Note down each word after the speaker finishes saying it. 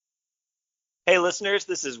Hey listeners,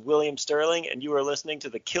 this is William Sterling, and you are listening to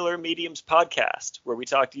the Killer Mediums podcast, where we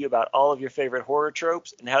talk to you about all of your favorite horror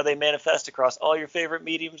tropes and how they manifest across all your favorite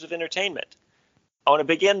mediums of entertainment. I want to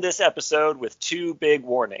begin this episode with two big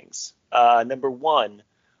warnings. Number one,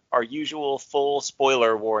 our usual full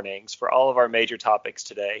spoiler warnings for all of our major topics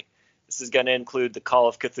today. This is going to include the Call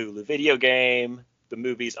of Cthulhu video game, the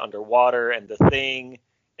movies Underwater and The Thing,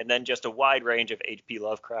 and then just a wide range of H.P.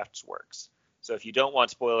 Lovecraft's works. So if you don't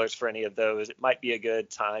want spoilers for any of those, it might be a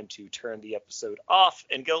good time to turn the episode off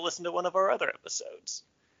and go listen to one of our other episodes.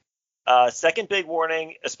 Second big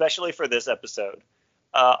warning, especially for this episode.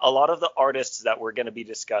 A lot of the artists that we're going to be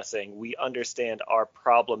discussing, we understand are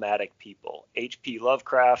problematic people. H.P.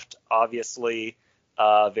 Lovecraft, obviously,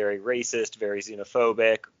 very racist, very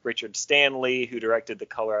xenophobic. Richard Stanley, who directed The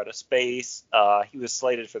Color Out of Space, he was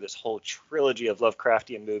slated for this whole trilogy of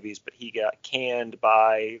Lovecraftian movies, but he got canned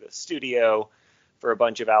by the studio for a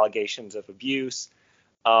bunch of allegations of abuse.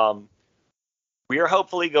 We are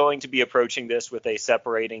hopefully going to be approaching this with a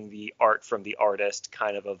separating the art from the artist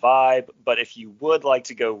kind of a vibe, but if you would like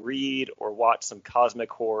to go read or watch some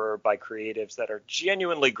cosmic horror by creatives that are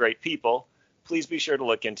genuinely great people, please be sure to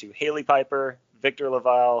look into Haley Piper, Victor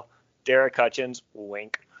LaValle, Derek Hutchins,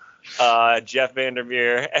 wink, Jeff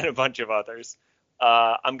Vandermeer, and a bunch of others.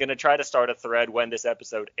 I'm going to try to start a thread when this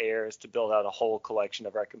episode airs to build out a whole collection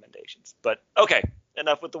of recommendations. But okay,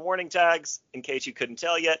 enough with the warning tags. In case you couldn't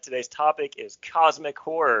tell yet, today's topic is cosmic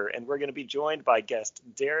horror, and we're going to be joined by guest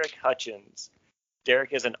Derek Hutchins.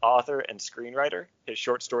 Derek is an author and screenwriter. His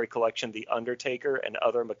short story collection, The Undertaker and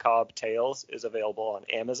Other Macabre Tales, is available on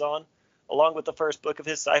Amazon, along with the first book of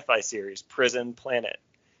his sci-fi series, Prison Planet.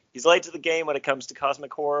 He's late to the game when it comes to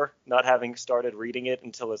cosmic horror, not having started reading it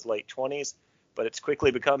until his late 20s, but it's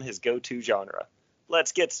quickly become his go-to genre.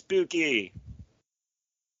 Let's get spooky!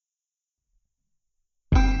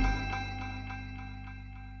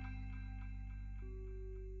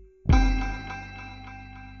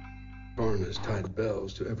 Coroners tied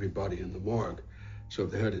bells to everybody in the morgue, so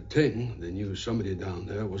if they heard a ting, they knew somebody down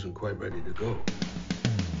there wasn't quite ready to go.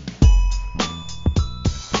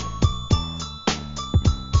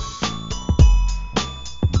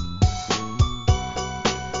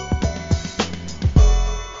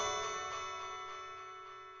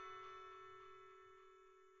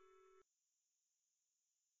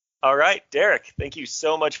 All right, Derek, thank you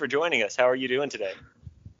so much for joining us. How are you doing today?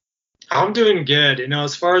 I'm doing good.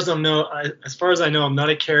 As far as I know, I'm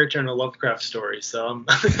not a character in a Lovecraft story, so I'm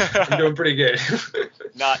doing pretty good.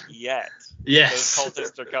 Not yet. Yes. Those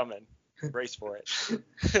cultists are coming. Brace for it.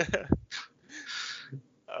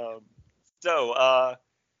 So,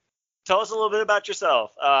 tell us a little bit about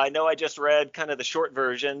yourself. I know I just read kind of the short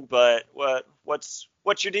version, but what's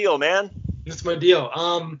your deal, man? That's my deal.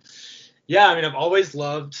 Yeah, I've always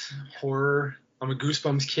loved horror. I'm a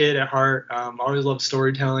Goosebumps kid at heart. Always loved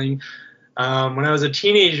storytelling. When I was a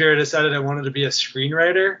teenager, I decided I wanted to be a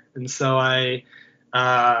screenwriter, and so I've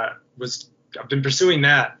been pursuing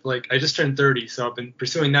that. I just turned 30, so I've been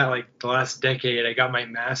pursuing that the last decade. I got my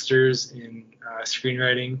master's in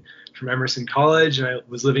screenwriting from Emerson College, and I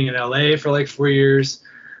was living in LA for 4 years.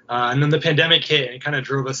 And then the pandemic hit, and it kind of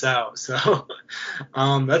drove us out. So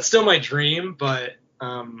that's still my dream, but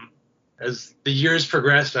as the years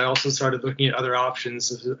progressed, I also started looking at other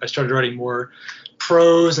options. I started writing more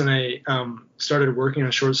prose, and I started working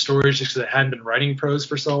on short stories just because I hadn't been writing prose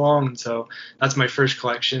for so long. And so that's my first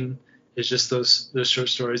collection, is just those short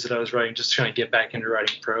stories that I was writing, just trying to get back into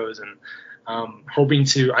writing prose, and hoping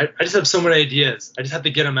to. I just have so many ideas. I just have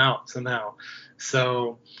to get them out somehow.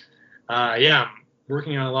 So I'm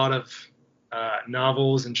working on a lot of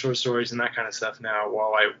novels and short stories and that kind of stuff now,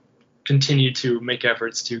 while I continue to make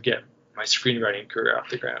efforts to get my screenwriting career off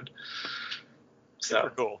the ground. So super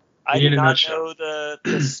cool. I did not know the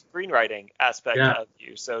screenwriting aspect of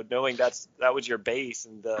you. So knowing that was your base,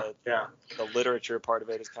 and the literature part of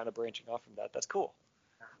it is kind of branching off from that. That's cool.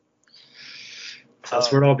 So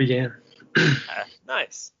that's where it all began.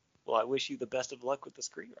 Nice. Well, I wish you the best of luck with the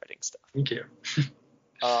screenwriting stuff. Thank you.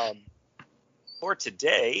 For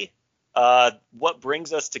today, what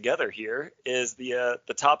brings us together here is the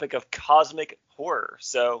topic of cosmic horror.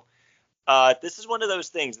 So this is one of those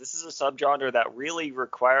things. This is a subgenre that really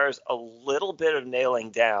requires a little bit of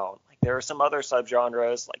nailing down. There are some other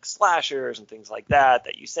subgenres like slashers and things like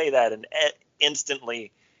that you say that and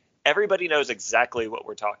instantly everybody knows exactly what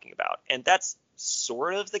we're talking about. And that's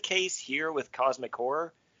sort of the case here with cosmic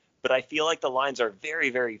horror, but I feel like the lines are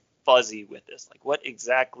very, very fuzzy with this. What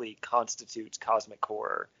exactly constitutes cosmic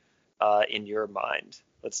horror in your mind?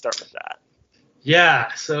 Let's start with that.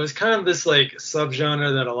 Yeah, so it's kind of this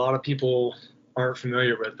subgenre that a lot of people aren't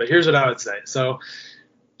familiar with. But here's what I would say. So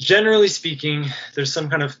generally speaking, there's some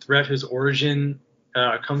kind of threat whose origin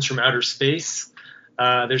comes from outer space.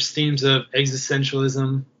 There's themes of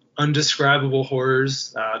existentialism, undescribable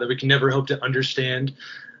horrors that we can never hope to understand.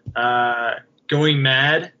 Going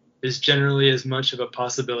mad is generally as much of a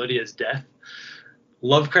possibility as death.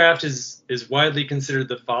 Lovecraft is widely considered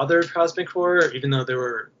the father of cosmic horror, even though there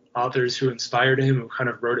were authors who inspired him who kind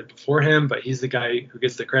of wrote it before him, but he's the guy who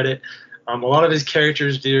gets the credit. A lot of his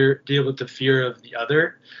characters deal with the fear of the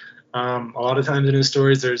other. A lot of times in his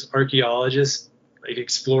stories, there's archaeologists like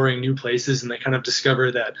exploring new places, and they kind of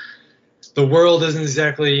discover that the world isn't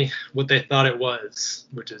exactly what they thought it was,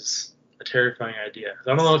 which is a terrifying idea. I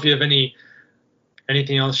don't know if you have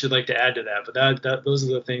anything else you'd like to add to that, but those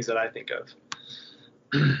are the things that I think of.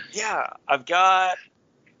 Yeah, I've got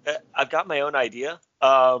my own idea,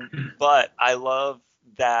 but I love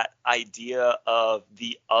that idea of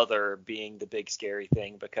the other being the big scary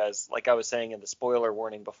thing, because like I was saying in the spoiler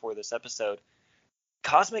warning before this episode,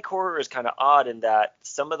 cosmic horror is kind of odd in that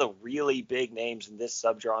some of the really big names in this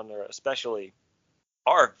subgenre especially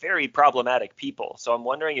are very problematic people. So I'm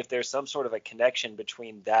wondering if there's some sort of a connection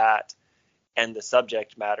between that and the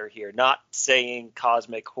subject matter here. Not saying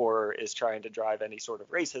cosmic horror is trying to drive any sort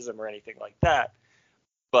of racism or anything like that,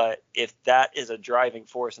 but if that is a driving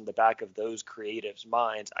force in the back of those creatives'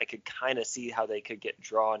 minds, I could kind of see how they could get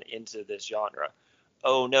drawn into this genre.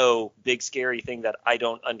 Oh no, big scary thing that I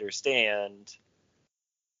don't understand.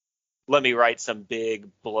 Let me write some big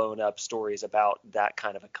blown up stories about that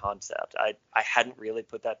kind of a concept. I hadn't really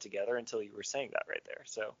put that together until you were saying that right there.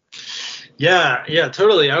 So yeah,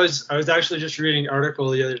 totally. I was actually just reading an article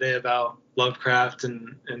the other day about Lovecraft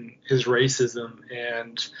and his racism,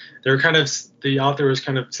 and the author was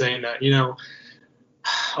kind of saying that,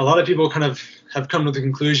 a lot of people kind of have come to the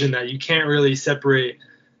conclusion that you can't really separate,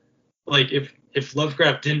 like if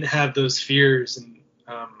Lovecraft didn't have those fears, and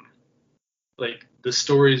like the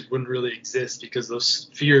stories wouldn't really exist, because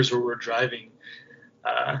those fears were driving,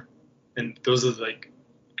 and those are like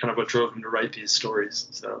kind of what drove him to write these stories.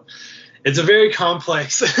 So it's a very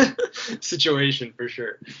complex situation for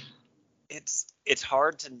sure. It's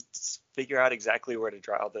hard to figure out exactly where to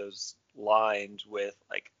draw those lines with,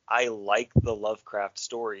 like, I like the Lovecraft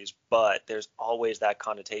stories, but there's always that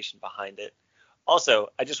connotation behind it. Also,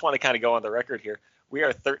 I just want to kind of go on the record here. We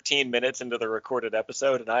are 13 minutes into the recorded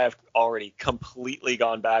episode, and I have already completely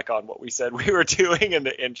gone back on what we said we were doing in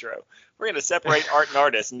the intro. We're going to separate art and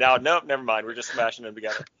artist. Now, nope, never mind. We're just smashing them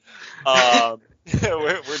together.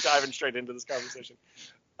 We're diving straight into this conversation.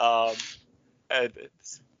 And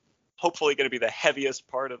it's hopefully going to be the heaviest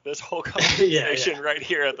part of this whole conversation right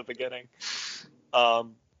here at the beginning. But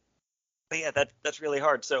yeah, that's really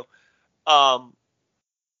hard. So,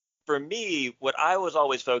 for me, what I was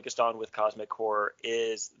always focused on with cosmic horror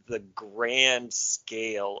is the grand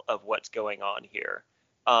scale of what's going on here.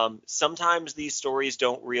 Sometimes these stories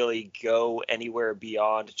don't really go anywhere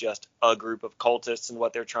beyond just a group of cultists and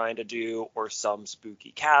what they're trying to do, or some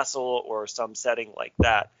spooky castle, or some setting like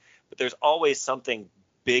that. But there's always something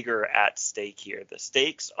bigger at stake here. The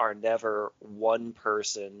stakes are never one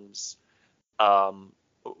person's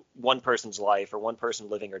life, or one person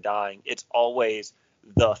living or dying. It's always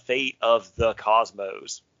the fate of the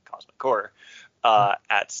cosmos, cosmic horror,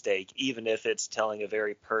 at stake, even if it's telling a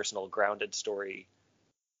very personal, grounded story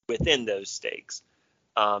within those stakes.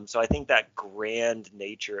 So I think that grand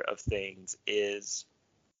nature of things is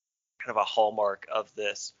kind of a hallmark of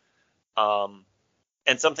this,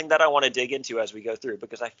 and something that I want to dig into as we go through,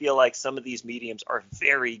 because I feel like some of these mediums are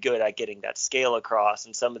very good at getting that scale across,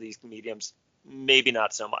 and some of these mediums maybe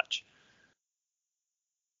not so much.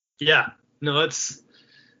 Yeah, no,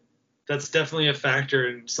 that's definitely a factor,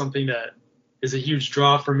 and something that is a huge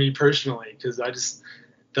draw for me personally, because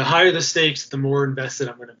the higher the stakes, the more invested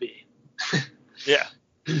I'm going to be. Yeah.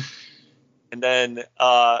 And then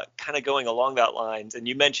kind of going along that lines, and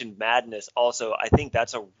you mentioned madness also, I think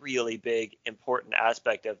that's a really big, important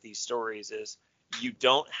aspect of these stories is you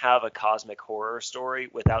don't have a cosmic horror story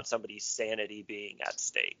without somebody's sanity being at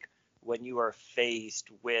stake. When you are faced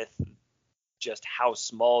with just how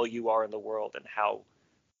small you are in the world and how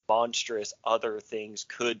monstrous other things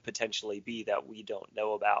could potentially be that we don't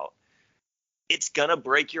know about, it's gonna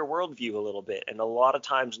break your worldview a little bit. And a lot of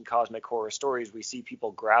times in cosmic horror stories, we see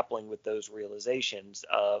people grappling with those realizations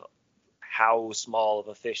of how small of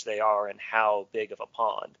a fish they are and how big of a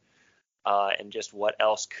pond, and just what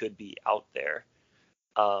else could be out there.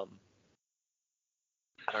 I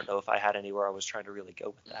don't know if I had anywhere I was trying to really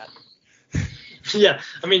go with that. Yeah,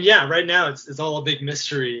 I mean, yeah, right now it's all a big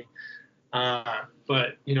mystery,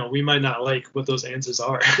 but we might not like what those answers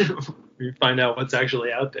are. we find out what's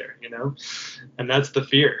actually out there, and that's the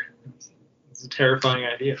fear. It's a terrifying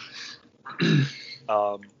idea.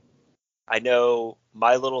 I know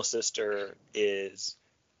my little sister is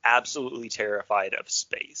absolutely terrified of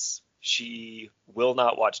space. She will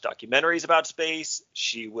not watch documentaries about space.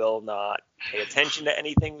 She will not pay attention to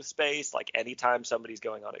anything with space. Like anytime somebody's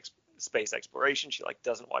going on space exploration, she like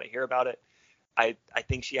doesn't want to hear about it. I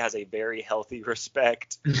think she has a very healthy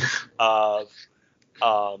respect of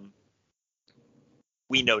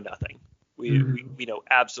we know nothing. We know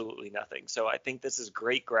absolutely nothing. So I think this is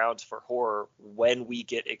great grounds for horror when we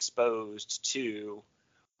get exposed to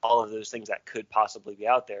all of those things that could possibly be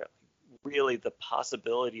out there. Really, the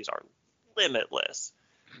possibilities are limitless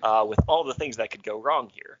with all the things that could go wrong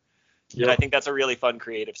here. Yep. And I think that's a really fun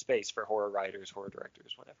creative space for horror writers, horror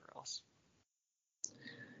directors, whatever else.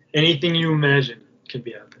 Anything you imagine can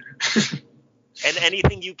be out there. And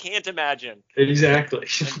anything you can't imagine. Exactly.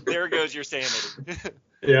 And there goes your sanity.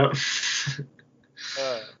 Yeah.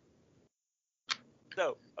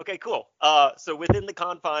 Okay, cool. So within the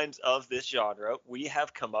confines of this genre, we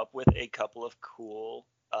have come up with a couple of cool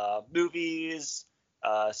movies,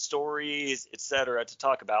 stories, etc. to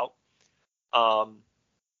talk about. I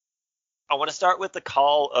want to start with the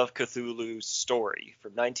Call of Cthulhu story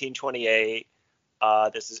from 1928.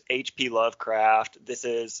 This is H.P. Lovecraft. This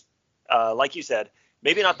is, like you said,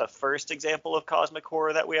 maybe not the first example of cosmic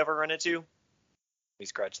horror that we ever run into. Let me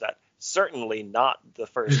scratch that. Certainly not the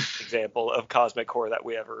first example of cosmic horror that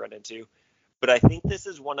we ever run into. But I think this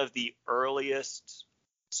is one of the earliest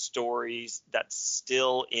stories that's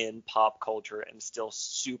still in pop culture and still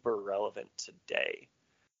super relevant today.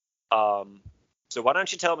 So why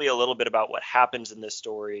don't you tell me a little bit about what happens in this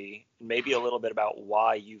story, and maybe a little bit about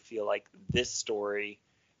why you feel like this story,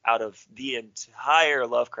 out of the entire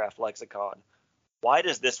Lovecraft lexicon, why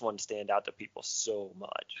does this one stand out to people so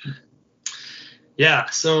much? Yeah,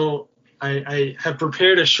 so I have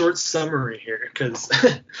prepared a short summary here because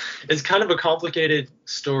it's kind of a complicated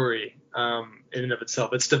story in and of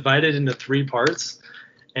itself. It's divided into 3 parts,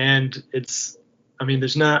 and there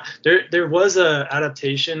was a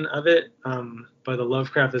adaptation of it by the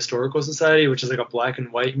Lovecraft Historical Society, which is like a black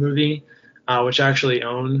and white movie, which I actually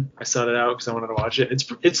own. I sought it out because I wanted to watch it.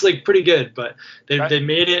 It's like pretty good, but they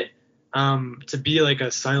made it to be like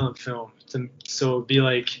a silent film, so it'd be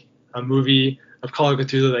like a movie of Call of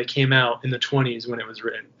Cthulhu that came out in the 20s when it was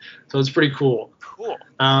written. So it's pretty cool. Cool.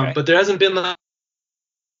 But there hasn't been like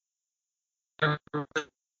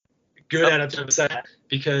good adaptation of that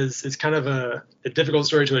because it's kind of a difficult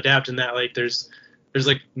story to adapt in that like there's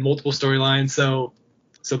like multiple storylines. So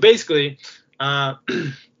basically,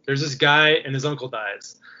 there's this guy and his uncle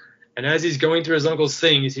dies. And as he's going through his uncle's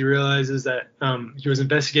things, he realizes that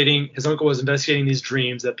his uncle was investigating these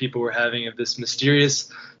dreams that people were having of this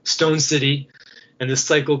mysterious stone city and this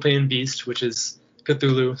cyclopean beast, which is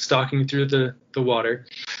Cthulhu, stalking through the water.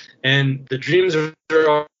 And the dreams are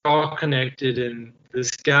all connected, and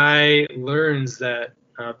this guy learns that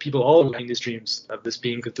people all are having these dreams of this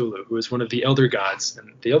being Cthulhu, who is one of the elder gods.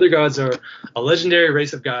 And the elder gods are a legendary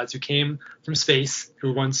race of gods who came from space,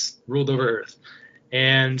 who once ruled over Earth.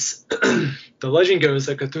 And the legend goes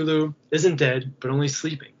that Cthulhu isn't dead, but only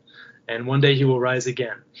sleeping. And one day he will rise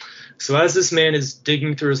again. So as this man is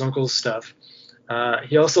digging through his uncle's stuff,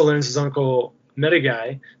 he also learns his uncle met a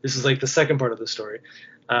guy. This is like the second part of the story.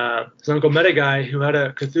 His uncle met a guy who had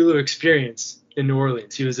a Cthulhu experience in New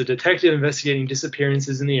Orleans. He was a detective investigating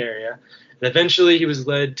disappearances in the area. And eventually he was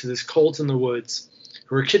led to this cult in the woods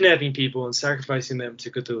who were kidnapping people and sacrificing them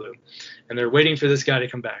to Cthulhu. And they're waiting for this guy to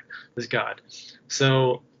come back, this god.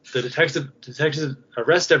 So the detectives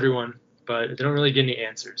arrest everyone, but they don't really get any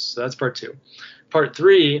answers. So that's part 2. Part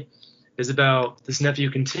 3 is about this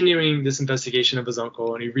nephew continuing this investigation of his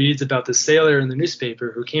uncle, and he reads about the sailor in the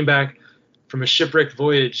newspaper who came back from a shipwrecked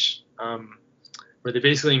voyage where they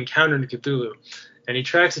basically encountered Cthulhu. And he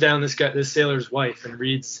tracks down this sailor's wife and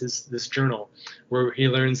reads this journal where he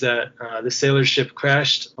learns that the sailor's ship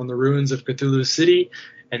crashed on the ruins of Cthulhu City,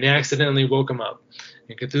 and they accidentally woke him up.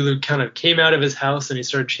 And Cthulhu kind of came out of his house and he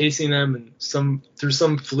started chasing them, and through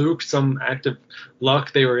some fluke, some act of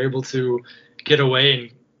luck, they were able to get away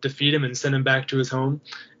and defeat him and send him back to his home.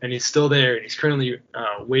 And he's still there, and he's currently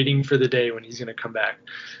waiting for the day when he's going to come back.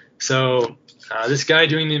 So this guy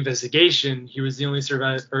doing the investigation, he was the only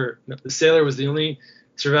the sailor was the only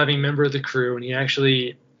surviving member of the crew, and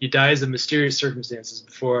he dies of mysterious circumstances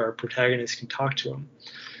before our protagonist can talk to him.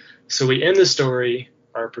 So we end the story.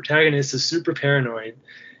 Our protagonist is super paranoid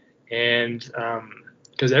and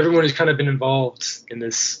because everyone who's kind of been involved in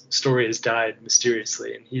this story has died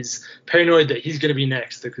mysteriously, and he's paranoid that he's going to be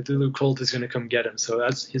next. The Cthulhu cult is going to come get him. So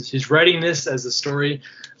that's he's writing this as a story,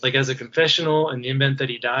 like as a confessional. In the event that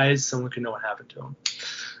he dies, someone can know what happened to him.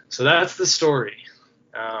 So that's the story.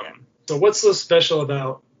 So what's so special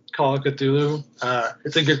about Call of Cthulhu?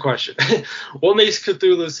 It's a good question. What makes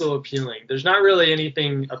Cthulhu so appealing? There's not really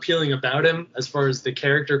anything appealing about him as far as the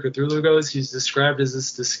character Cthulhu goes. He's described as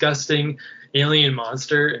this disgusting alien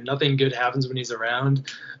monster, and nothing good happens when he's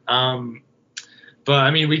around. But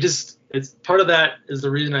I mean, it's part of that is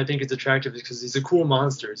the reason I think it's attractive, is because he's a cool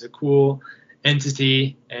monster. He's a cool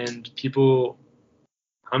entity, and people.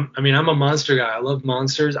 I'm a monster guy. I love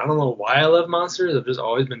monsters. I don't know why I love monsters. I've just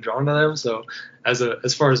always been drawn to them. So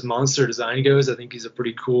as far as monster design goes, I think he's a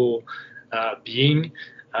pretty cool being.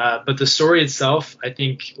 But the story itself, I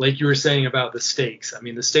think, like you were saying about the stakes. I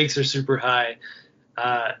mean, the stakes are super high.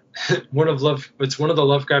 It's one of the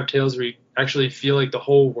Lovecraft tales where you actually feel like the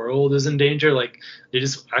whole world is in danger. Like they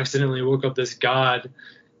just accidentally woke up this god,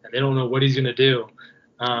 and they don't know what he's gonna do.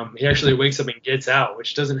 He actually wakes up and gets out,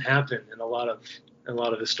 which doesn't happen in a lot of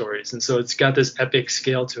the stories, and so it's got this epic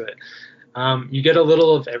scale to it. You get a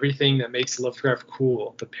little of everything that makes Lovecraft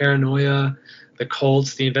cool. The paranoia, the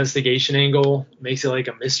cults, the investigation angle makes it like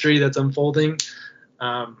a mystery that's unfolding.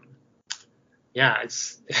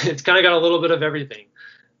 It's kind of got a little bit of everything.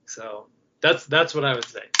 So that's what I would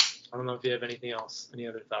say. I don't know if you have anything else, any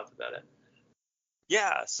other thoughts about it.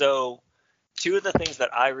 Yeah, so two of the things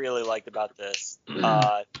that I really liked about this,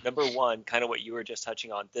 number one, kind of what you were just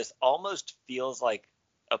touching on, this almost feels like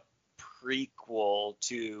a prequel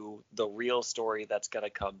to the real story that's going to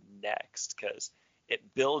come next, because it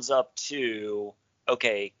builds up to,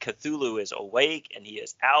 okay, Cthulhu is awake and he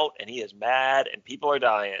is out and he is mad and people are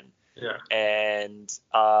dying. Yeah. And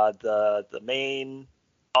the main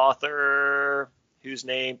author, whose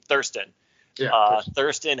name, Thurston. Yeah,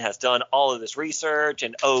 Thurston has done all of this research,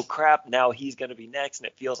 and oh crap, now he's going to be next, and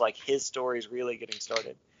it feels like his story is really getting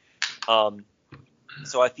started.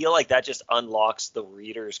 So I feel like that just unlocks the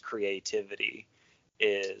reader's creativity.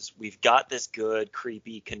 Is we've got this good,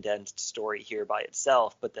 creepy, condensed story here by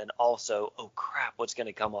itself, but then also, oh crap, what's going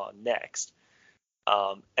to come on next?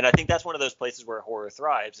 And I think that's one of those places where horror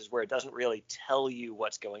thrives, is where it doesn't really tell you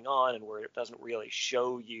what's going on, and where it doesn't really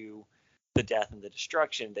show you the death and the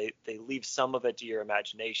destruction. They leave some of it to your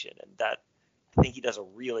imagination, and that, I think he does a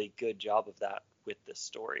really good job of that with this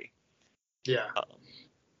story. Yeah.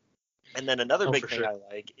 And then another big thing I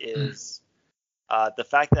like is the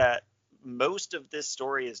fact that most of this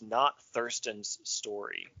story is not Thurston's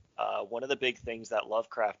story. One of the big things that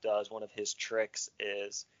Lovecraft does, one of his tricks,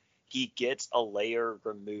 is he gets a layer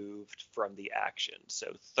removed from the action.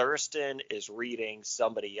 So Thurston is reading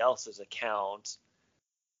somebody else's account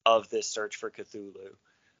of this search for Cthulhu,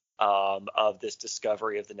 of this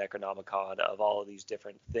discovery of the Necronomicon, of all of these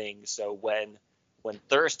different things. So when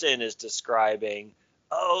Thurston is describing,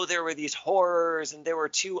 oh, there were these horrors and they were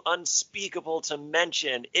too unspeakable to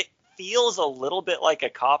mention, it feels a little bit like a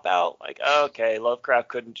cop-out. Like, okay, Lovecraft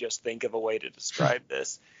couldn't just think of a way to describe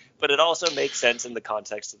this. But it also makes sense in the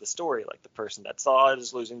context of the story. Like, the person that saw it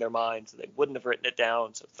is losing their mind, so they wouldn't have written it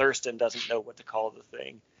down. So Thurston doesn't know what to call the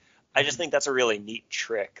thing. I just think that's a really neat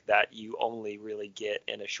trick that you only really get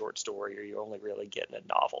in a short story, or you only really get in a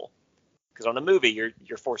novel. Because on a movie,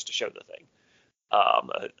 you're forced to show the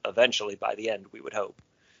thing. Eventually, by the end, we would hope.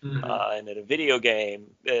 Mm-hmm. And in a video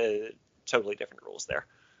game, totally different rules there.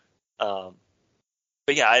 But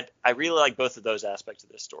yeah, I really like both of those aspects of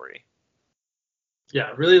this story.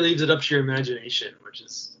 Yeah, it really leaves it up to your imagination, which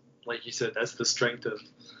is, like you said, that's the strength of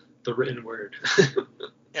the written word.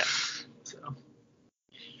 Yeah. So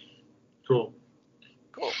cool.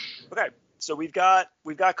 Okay, so we've got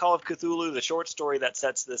Call of Cthulhu, the short story that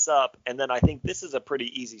sets this up, and then I think this is a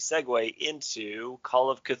pretty easy segue into Call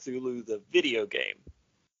of Cthulhu, the video game.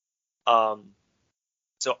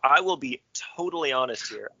 So I will be totally honest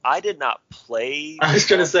here. I did not play. I was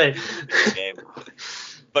gonna say. The game,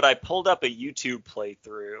 but I pulled up a YouTube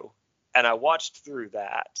playthrough and I watched through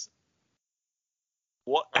that.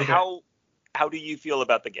 Okay. How do you feel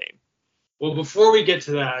about the game? Well, before we get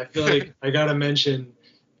to that, I feel like I gotta mention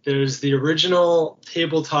there's the original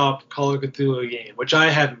tabletop Call of Cthulhu game, which I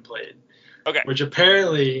haven't played. Okay. Which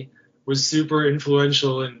apparently was super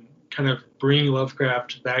influential in kind of bringing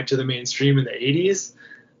Lovecraft back to the mainstream in the 80s.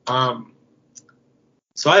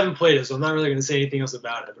 So I haven't played it, so I'm not really going to say anything else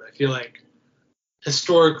about it, but I feel like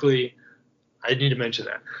historically I need to mention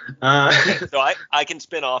that. Okay, so I can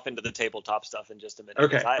spin off into the tabletop stuff in just a minute.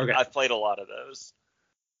 Okay. I've played a lot of those.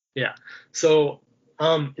 Yeah. So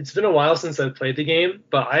It's been a while since I played the game,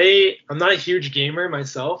 but I'm not a huge gamer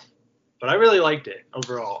myself, but I really liked it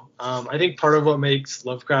overall. I think part of what makes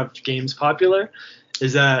Lovecraft games popular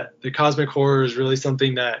is that the cosmic horror is really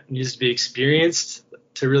something that needs to be experienced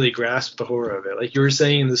to really grasp the horror of it. Like you were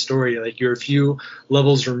saying in the story, like you're a few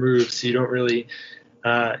levels removed, so you don't really,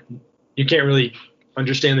 you can't really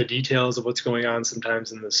understand the details of what's going on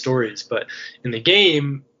sometimes in the stories. But in the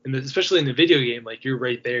game, especially in the video game, like you're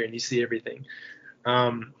right there and you see everything.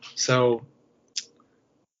 So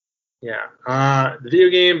yeah, the video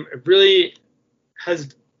game really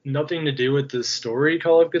has nothing to do with the story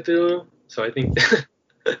Call of Cthulhu. So I think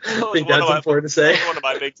I think that's important to say. That was one of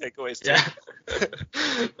my big takeaways too. Yeah.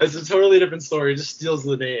 It's a totally different story. It just steals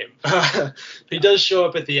the name. He does show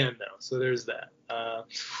up at the end though, so there's that.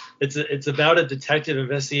 It's about a detective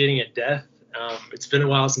investigating a death. It's been a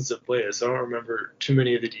while since I've played it, so I don't remember too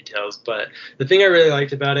many of the details. But the thing I really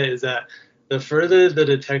liked about it is that the further the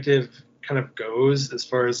detective kind of goes as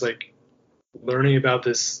far as like learning about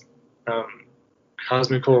this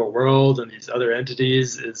cosmic horror world and these other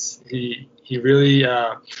entities, is he really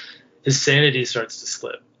his sanity starts to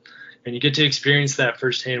slip, and you get to experience that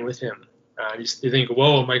firsthand with him. You think,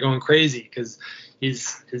 whoa, am I going crazy? Because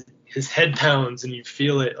his head pounds and you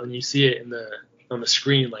feel it and you see it on the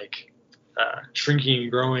screen, like shrinking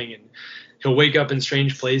and growing, and he'll wake up in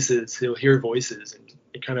strange places, he'll hear voices, and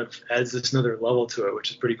it kind of adds this another level to it,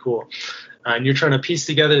 which is pretty cool. And you're trying to piece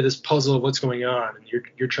together this puzzle of what's going on, and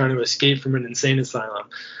you're trying to escape from an insane asylum.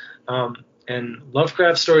 And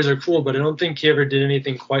Lovecraft stories are cool, but I don't think he ever did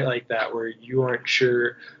anything quite like that, where you aren't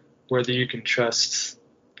sure whether you can trust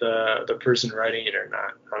the person writing it or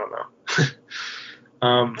not. I don't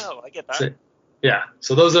know. No, I get that. So, yeah,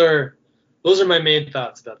 so those are my main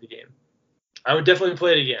thoughts about the game. I would definitely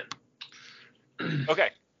play it again. Okay,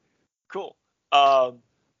 cool.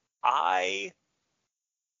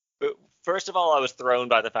 First of all, I was thrown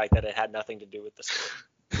by the fact that it had nothing to do with the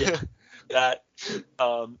story. Yeah.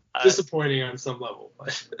 Disappointing on some level,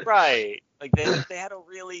 but right. Like they had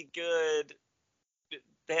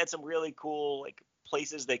some really cool like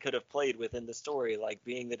places they could have played within the story, like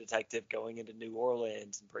being the detective going into New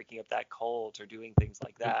Orleans and breaking up that cult or doing things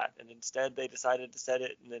like that. And instead they decided to set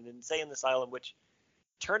it in an insane asylum, which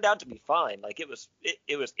turned out to be fine. Like it was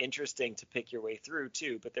interesting to pick your way through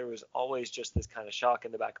too, but there was always just this kind of shock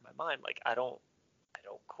in the back of my mind, like I don't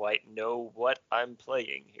quite know what I'm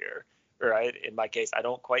playing here, or in my case I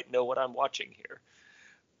don't quite know what I'm watching here.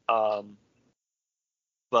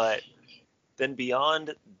 But then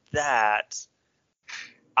beyond that,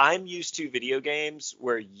 I'm used to video games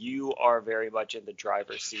where you are very much in the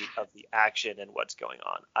driver's seat of the action and what's going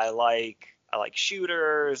on. I like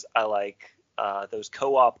shooters. I like those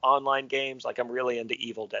co-op online games. Like I'm really into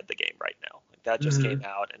Evil Dead the game right now. Like that just came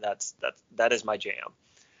out, and that is my jam.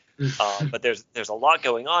 But there's a lot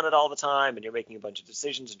going on at all the time, and you're making a bunch of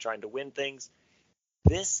decisions and trying to win things.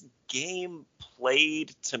 This game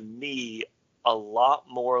played to me a lot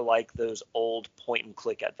more like those old point and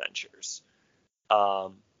click adventures.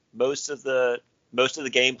 Most of the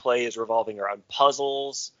gameplay is revolving around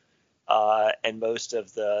puzzles, and most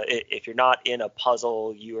of if you're not in a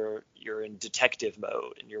puzzle, you're in detective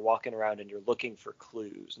mode, and you're walking around and you're looking for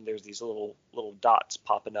clues, and there's these little dots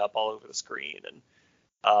popping up all over the screen, and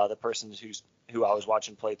the person who I was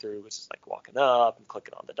watching play through was just like walking up and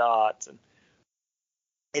clicking on the dots, and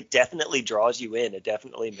it definitely draws you in. It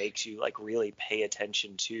definitely makes you like really pay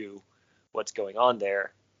attention to what's going on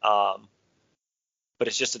there. But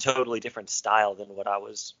it's just a totally different style than what I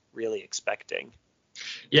was really expecting.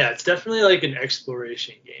 Yeah, it's definitely like an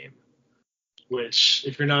exploration game, which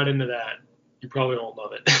if you're not into that, you probably won't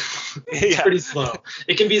love it. It's pretty slow.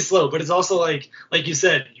 It can be slow, but it's also like you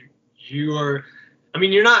said, you are, I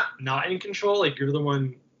mean, you're not in control. Like you're the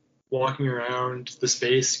one walking around the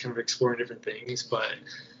space, kind of exploring different things. But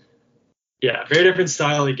yeah, very different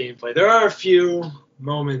style of gameplay. There are a few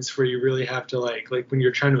moments where you really have to like when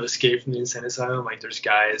you're trying to escape from the insane asylum, like there's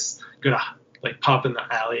guys gonna like pop in the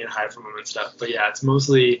alley and hide from them and stuff. But yeah, it's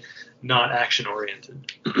mostly not action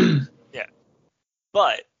oriented. Yeah,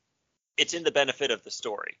 but it's in the benefit of the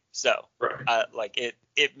story. So right. Like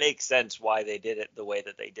it makes sense why they did it the way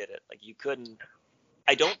that they did it. Like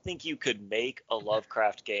I don't think you could make a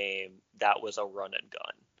Lovecraft game that was a run and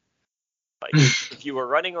gun. Like if you were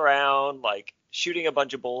running around like shooting a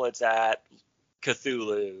bunch of bullets at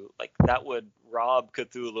Cthulhu, like that would rob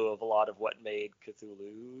Cthulhu of a lot of what made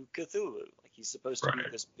Cthulhu. Like he's supposed to be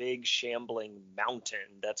this big shambling mountain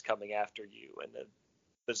that's coming after you, and the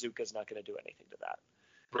bazooka's not going to do anything to that.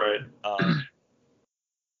 Right.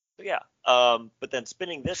 But then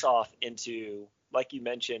spinning this off into like you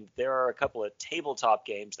mentioned, there are a couple of tabletop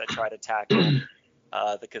games that try to tackle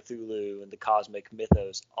the Cthulhu and the cosmic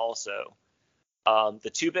mythos also.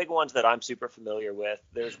 The two big ones that I'm super familiar with,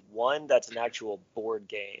 there's one that's an actual board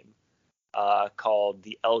game called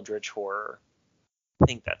the Eldritch Horror. I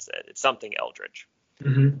think that's it. It's something Eldritch.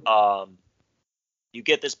 Mm-hmm. You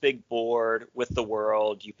get this big board with the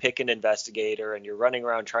world, you pick an investigator, and you're running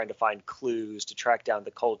around trying to find clues to track down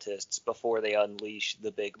the cultists before they unleash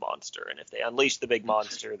the big monster. And if they unleash the big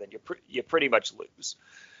monster, then you pretty much lose.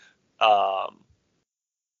 And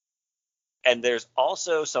there's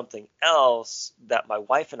also something else that my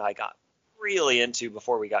wife and I got really into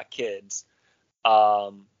before we got kids.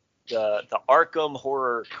 The Arkham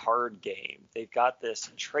Horror card game. They've got this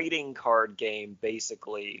trading card game,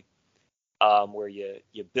 basically, where you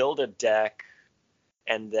build a deck,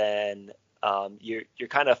 and then you're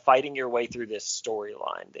kind of fighting your way through this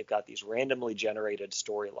storyline. They've got these randomly generated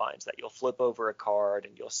storylines that you'll flip over a card,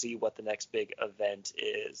 and you'll see what the next big event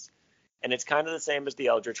is. And it's kind of the same as the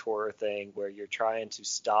Eldritch Horror thing, where you're trying to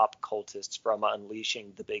stop cultists from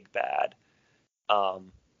unleashing the big bad.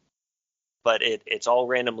 But it's all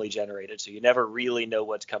randomly generated, so you never really know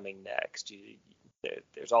what's coming next.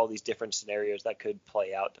 There's all these different scenarios that could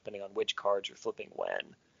play out depending on which cards you're flipping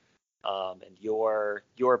when. And your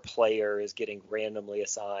player is getting randomly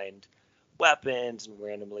assigned weapons and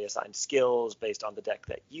randomly assigned skills based on the deck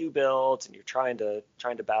that you built, and you're trying to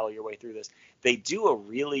battle your way through this. They do a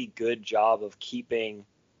really good job of keeping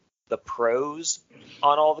the prose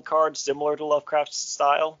on all the cards similar to Lovecraft's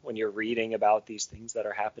style. When you're reading about these things that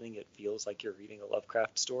are happening, it feels like you're reading a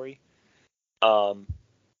Lovecraft story. But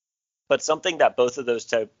something that both of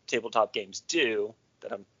those tabletop games do,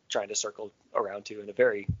 that I'm trying to circle around to in a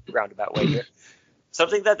very roundabout way here,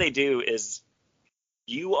 something that they do is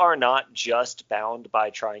you are not just bound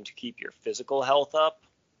by trying to keep your physical health up.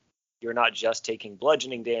 You're not just taking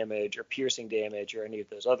bludgeoning damage or piercing damage or any of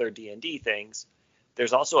those other D&D things.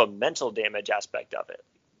 There's also a mental damage aspect of it.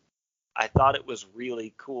 I thought it was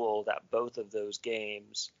really cool that both of those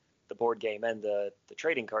games, the board game and the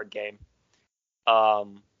trading card game,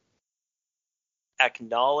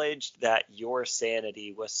 acknowledged that your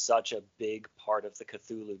sanity was such a big part of the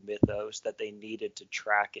Cthulhu mythos that they needed to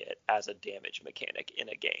track it as a damage mechanic in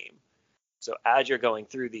a game. So as you're going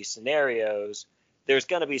through these scenarios, there's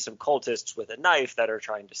going to be some cultists with a knife that are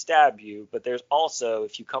trying to stab you, but there's also,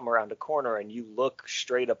 if you come around a corner and you look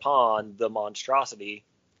straight upon the monstrosity,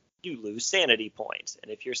 you lose sanity points.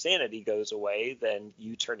 And if your sanity goes away, then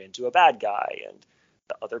you turn into a bad guy, and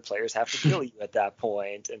the other players have to kill you at that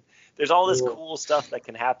point. And there's all this cool stuff that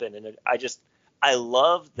can happen. And I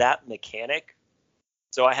love that mechanic.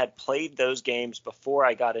 So I had played those games before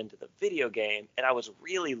I got into the video game, and I was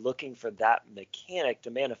really looking for that mechanic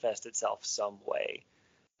to manifest itself some way.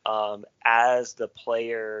 As the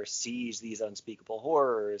player sees these unspeakable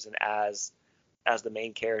horrors, and as the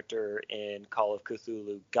main character in Call of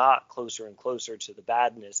Cthulhu got closer and closer to the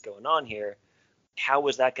badness going on here, how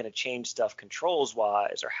was that going to change stuff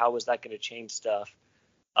controls-wise, or how was that going to change stuff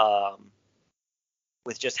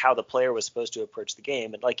with just how the player was supposed to approach the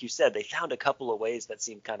game? And like you said, they found a couple of ways that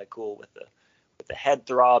seemed kind of cool with the head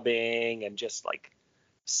throbbing and just like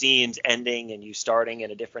scenes ending and you starting in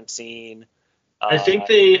a different scene. I think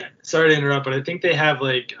sorry to interrupt, but I think they have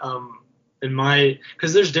like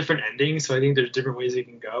because there's different endings, so I think there's different ways it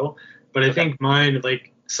can go. But I think mine,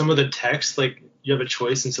 like some of the text, like you have a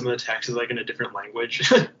choice, and some of the text is like in a different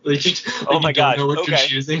language. Oh my gosh! Don't know what you're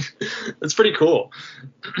choosing. That's pretty cool.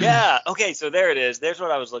 Yeah. Okay. So there it is. There's what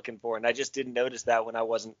I was looking for, and I just didn't notice that when I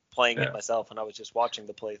wasn't playing it myself, and I was just watching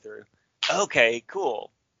the playthrough. Okay. Cool.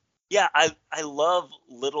 Yeah. I love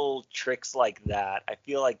little tricks like that. I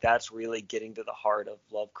feel like that's really getting to the heart of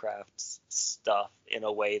Lovecraft's stuff in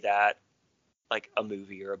a way that like a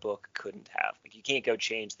movie or a book couldn't have. Like you can't go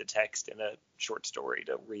change the text in a short story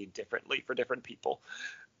to read differently for different people.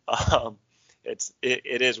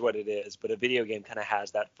 It is what it is, but a video game kind of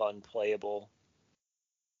has that fun playable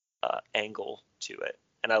angle to it,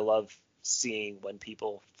 and I love seeing when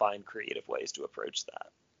people find creative ways to approach that.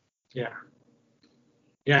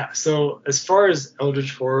 Yeah. So as far as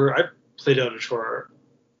Eldritch Horror, I've played Eldritch Horror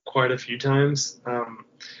quite a few times. I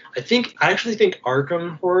actually think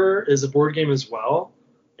Arkham Horror is a board game as well,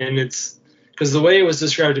 and it's because the way it was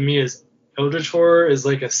described to me is Eldritch Horror is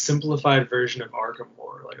like a simplified version of Arkham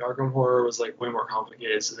Horror. Like Arkham Horror was like way more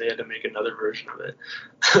complicated, so they had to make another version of it.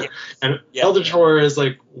 And Eldritch Horror is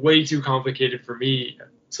like way too complicated for me,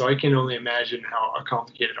 so I can only imagine how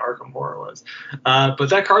complicated Arkham Horror was. But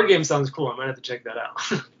that card game sounds cool. I might have to check that out.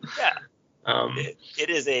 Yeah. It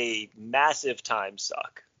is a massive time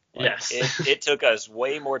suck. Yes. It took us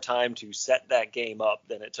way more time to set that game up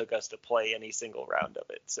than it took us to play any single round of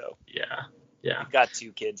it. So Yeah. we've got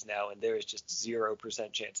 2 kids now, and there is just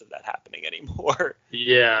 0% chance of that happening anymore.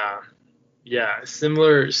 Yeah. Yeah.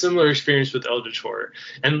 Similar experience with Eldritch Horror.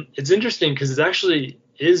 And it's interesting because it actually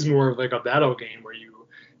is more of like a battle game where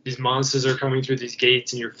these monsters are coming through these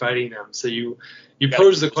gates and you're fighting them. So you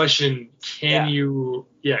pose the question, can you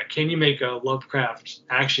make a Lovecraft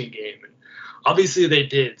action game? And obviously they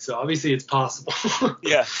did, so obviously it's possible.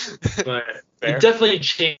 Yeah. But Fair. it definitely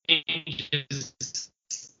changes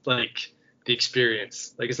like the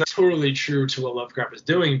experience. Like it's not totally true to what Lovecraft is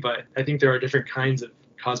doing, but I think there are different kinds of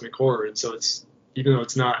cosmic horror, and so it's, even though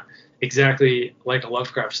it's not exactly like a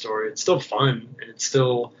Lovecraft story, it's still fun and it's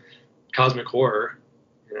still cosmic horror,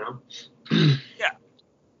 you know? Yeah.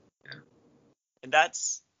 And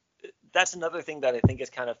that's another thing that I think is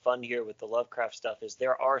kind of fun here with the Lovecraft stuff, is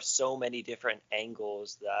there are so many different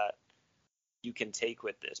angles that you can take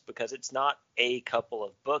with this, because it's not a couple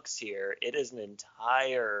of books here. It is an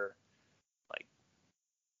entire like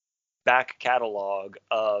back catalog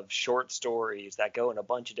of short stories that go in a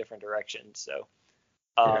bunch of different directions. So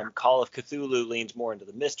Call of Cthulhu leans more into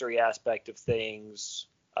the mystery aspect of things,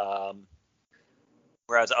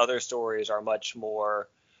 whereas other stories are much more,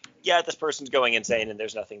 this person's going insane and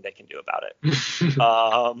there's nothing they can do about it.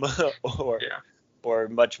 Or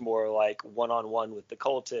much more like one-on-one with the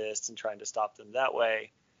cultists and trying to stop them that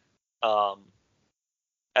way. I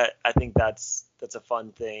think that's a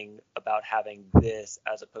fun thing about having this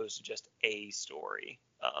as opposed to just a story,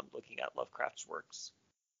 looking at Lovecraft's works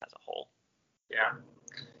as a whole.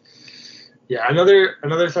 Yeah.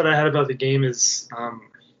 Another thought I had about the game is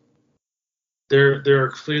there are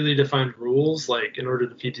clearly defined rules. Like, in order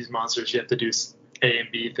to defeat these monsters, you have to do A and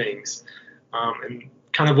B things. And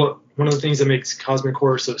kind of one of the things that makes cosmic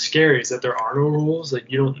horror so scary is that there are no rules. Like,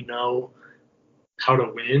 you don't know how to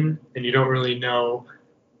win, and you don't really know,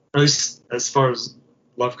 at least as far as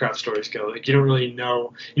Lovecraft stories go, like, you don't really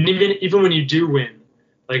know. And even when you do win,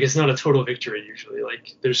 like, it's not a total victory usually.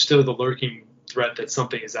 Like, there's still the lurking threat that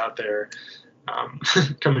something is out there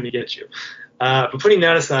coming to get you. But putting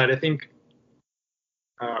that aside, I think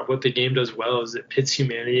what the game does well is it pits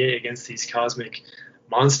humanity against these cosmic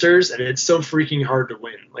monsters, and it's so freaking hard to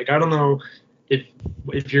win. Like, I don't know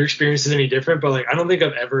if your experience is any different, but like, I don't think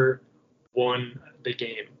I've ever won the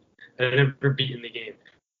game. I've never beaten the game.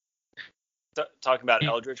 Talking about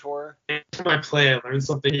Eldritch Horror? Every time I play, I learn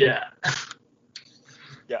something. Yeah.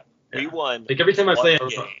 We won. Like, every time I play,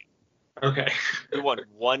 we won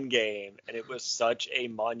one game, and it was such a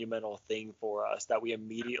monumental thing for us that we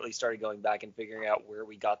immediately started going back and figuring out where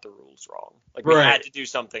we got the rules wrong. Like, we had to do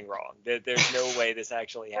something wrong. There's no way this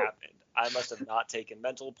actually happened. I must have not taken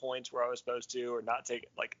mental points where I was supposed to, or not taken,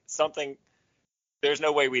 like, something. There's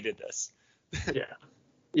no way we did this.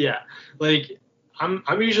 Yeah. Like,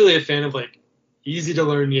 I'm usually a fan of, like, easy to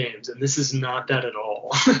learn games, and this is not that at all.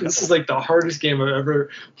 This is like the hardest game I've ever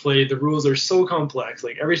played. The rules are so complex.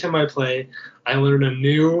 Like, every time I play, I learn a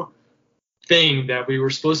new thing that we were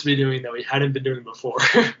supposed to be doing that we hadn't been doing before.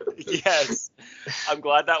 Yes. I'm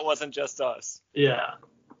glad that wasn't just us. Yeah.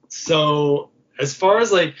 So as far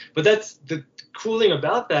as like, but that's the cool thing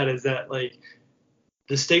about that, is that like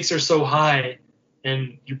the stakes are so high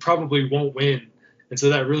and you probably won't win. And so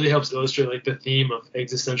that really helps illustrate like the theme of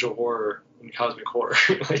existential horror and cosmic horror.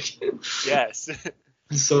 Like, yes.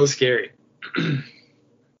 It's so scary.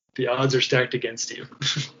 The odds are stacked against you.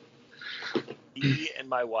 Me and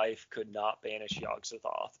my wife could not banish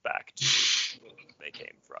Yog-Sothoth back to where they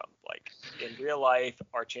came from. Like, in real life,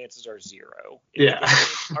 our chances are 0. In the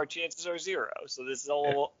game, our chances are 0. So this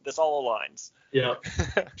all aligns. Yeah.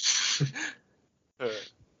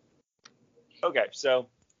 Okay, so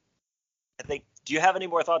I think, do you have any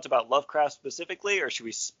more thoughts about Lovecraft specifically, or should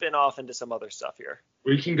we spin off into some other stuff here?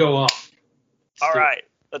 We can go off. All right,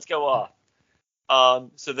 let's go off.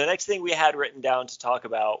 So the next thing we had written down to talk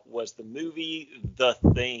about was the movie The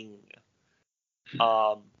Thing.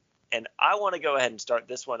 And I want to go ahead and start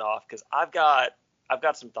this one off because I've got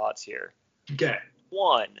some thoughts here. Okay.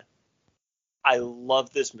 One, I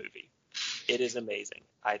love this movie. It is amazing.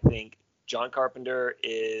 I think John Carpenter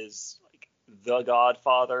is like the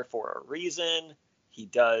Godfather for a reason. He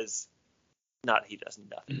does nothing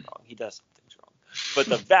wrong. He does some things wrong. But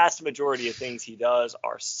the vast majority of things he does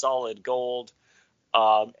are solid gold.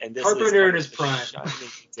 And this Carpenter is in his prime. Shining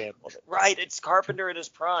example of it. Right, it's Carpenter in his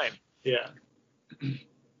prime. Yeah.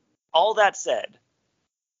 All that said,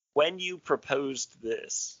 when you proposed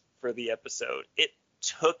this for the episode, it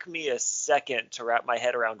took me a second to wrap my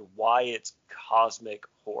head around why it's cosmic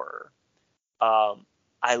horror.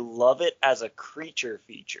 I love it as a creature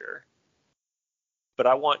feature, but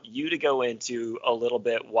I want you to go into a little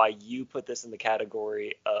bit why you put this in the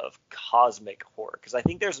category of cosmic horror, because I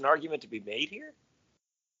think there's an argument to be made here.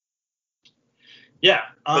 Yeah.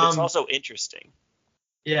 But it's also interesting.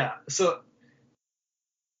 Yeah. So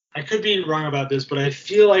I could be wrong about this, but I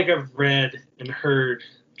feel like I've read and heard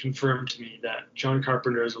confirmed to me that John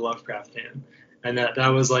Carpenter is a Lovecraft fan, and that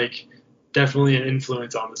was like definitely an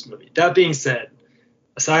influence on this movie. That being said,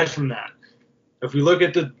 aside from that, if we look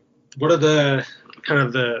at what are the kind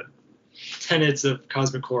of the tenets of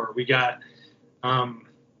cosmic horror, we got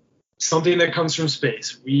something that comes from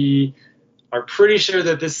space. We are pretty sure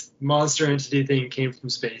that this monster entity thing came from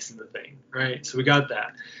space in the thing, right? So we got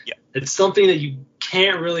that. Yeah. It's something that you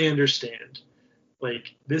can't really understand.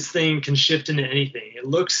 Like, this thing can shift into anything. It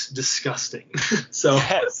looks disgusting. So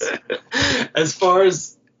Yes. as far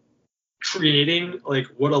as creating like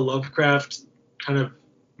what a Lovecraft kind of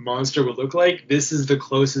monster would look like, this is the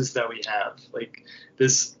closest that we have. Like,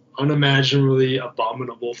 this unimaginably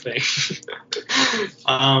abominable thing.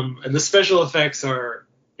 And the special effects are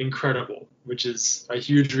incredible, which is a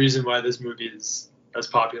huge reason why this movie is as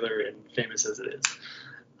popular and famous as it is.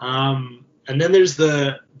 And then there's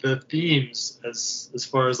the themes as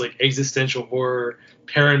far as like existential horror,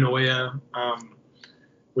 paranoia,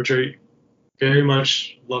 which are very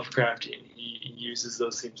much Lovecraftian. He uses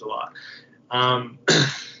those themes a lot.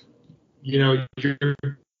 You're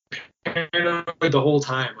paranoid the whole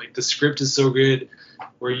time. Like, the script is so good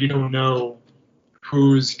where you don't know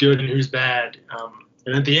who's good and who's bad.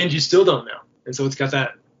 And at the end, you still don't know. And so it's got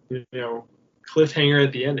that, cliffhanger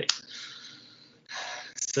at the ending.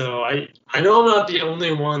 So I know I'm not the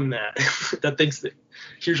only one that thinks that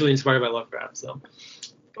hugely inspired by Lovecraft. So,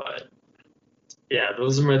 but yeah,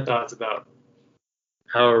 those are my thoughts about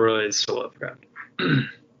how it relates to Lovecraft.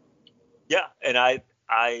 Yeah, and I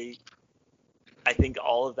think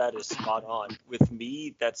all of that is spot on. With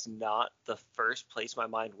me, that's not the first place my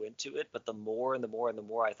mind went to it, but the more and the more and the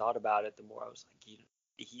more I thought about it, the more I was like,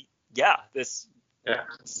 this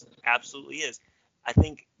absolutely is. I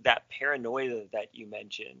think that paranoia that you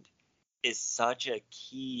mentioned is such a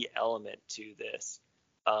key element to this.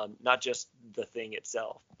 Not just the thing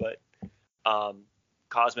itself, but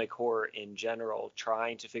cosmic horror in general,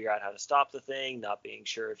 trying to figure out how to stop the thing, not being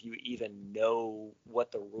sure if you even know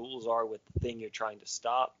what the rules are with the thing you're trying to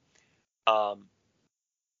stop. I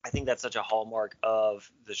think that's such a hallmark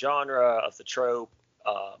of the genre, of the trope,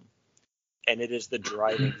 and it is the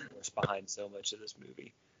driving force behind so much of this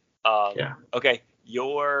movie. Okay,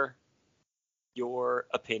 your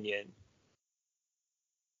opinion.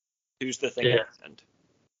 Who's the thing at the end?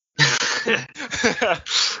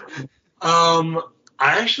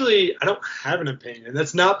 I don't have an opinion.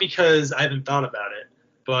 That's not because I haven't thought about it,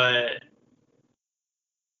 but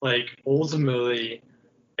like, ultimately,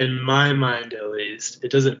 in my mind at least,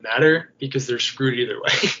 it doesn't matter because they're screwed either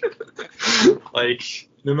way. Like,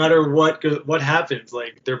 no matter what happens,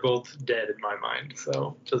 like, they're both dead in my mind.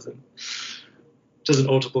 So it doesn't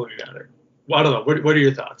ultimately matter. Well, I don't know. What are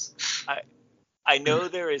your thoughts? I know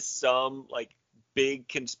there is some like big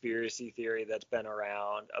conspiracy theory that's been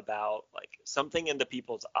around about like something in the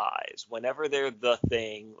people's eyes. Whenever they're the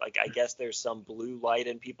thing, like, I guess there's some blue light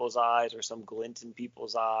in people's eyes or some glint in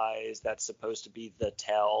people's eyes that's supposed to be the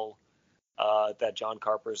tell that John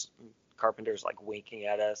Carpenter's like winking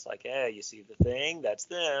at us, like, hey, you see the thing? That's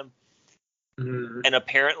them. Mm-hmm. And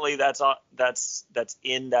apparently that's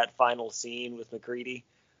in that final scene with McCready.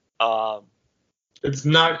 It's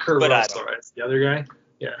not Kurt Russell, right? It's the other guy.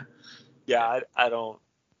 Yeah. Yeah, I don't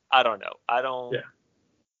know. Yeah.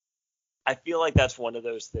 I feel like that's one of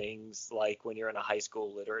those things, like when you're in a high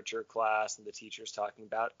school literature class and the teacher's talking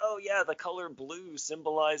about, oh yeah, the color blue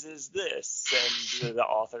symbolizes this, and the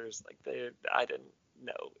author's like, I didn't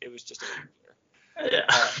know. It was just a picture.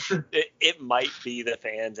 Yeah. It might be the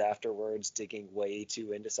fans afterwards digging way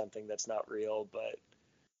too into something that's not real, but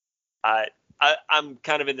I'm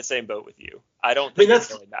kind of in the same boat with you. I don't think that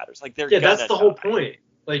really matters. Like, that's the whole point.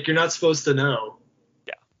 Like, you're not supposed to know.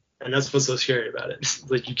 Yeah. And that's what's so scary about it.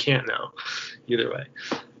 Like, you can't know either way.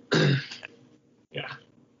 Yeah.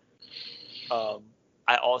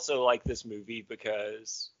 I also like this movie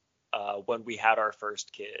because when we had our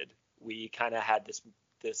first kid, we kind of had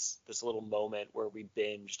this little moment where we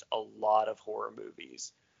binged a lot of horror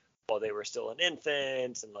movies while they were still an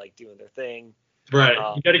infant and like doing their thing. Right.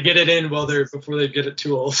 You got to get it in before they get it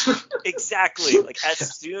too old. Exactly. Like,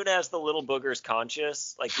 as soon as the little booger's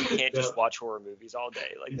conscious, like, we can't just watch horror movies all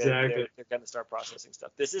day. Like, exactly. They're going to start processing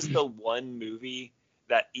stuff. This is the one movie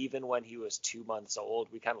that even when he was 2 months old,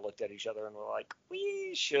 we kind of looked at each other and were like,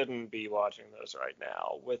 we shouldn't be watching those right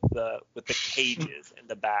now with the cages in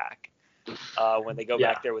the back. When they go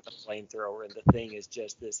back there with the flamethrower and the thing is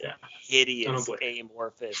just this hideous,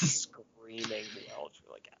 amorphous, screaming Welch.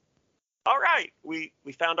 We're like, all right, we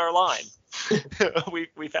found our line.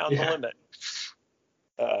 we found the limit.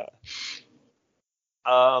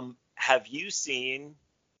 Have you seen?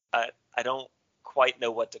 I don't quite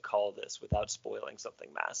know what to call this without spoiling something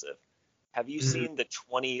massive. Have you seen the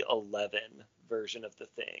 2011 version of the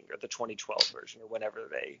Thing, or the 2012 version, or whenever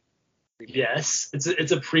they? Yes, it's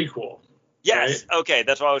a prequel. Yes. Right? Okay,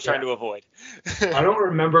 that's what I was trying to avoid. I don't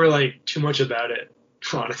remember like too much about it,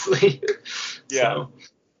 honestly. Yeah. So,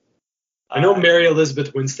 I know Mary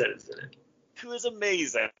Elizabeth Winstead is in it. Who is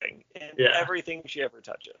amazing in everything she ever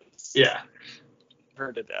touches. Yeah.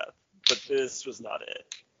 Her to death. But this was not it.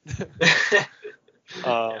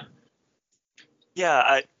 I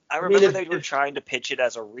remember they were trying to pitch it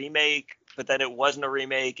as a remake, but then it wasn't a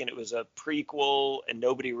remake and it was a prequel, and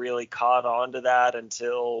nobody really caught on to that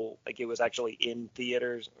until like it was actually in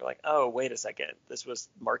theaters. We're like, oh, wait a second, this was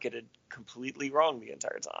marketed completely wrong the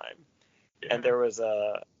entire time. Yeah. And there was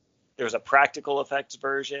a practical effects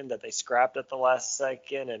version that they scrapped at the last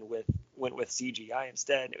second and went with CGI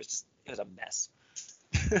instead. It was a mess.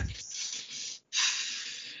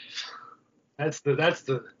 That's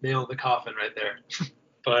the nail in the coffin right there.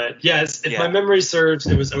 But yes, if my memory serves,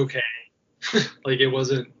 it was okay. Like it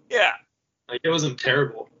wasn't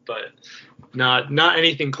terrible, but not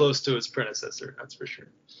anything close to its predecessor, that's for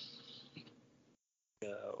sure.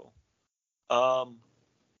 No.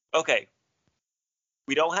 Okay.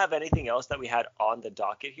 We don't have anything else that we had on the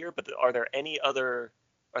docket here, but are there any other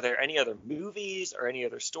movies or any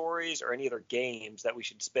other stories or any other games that we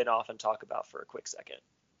should spin off and talk about for a quick second?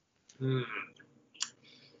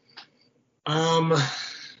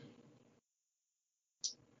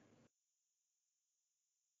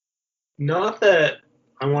 Not that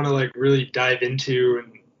I want to like really dive into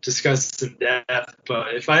and discuss in depth,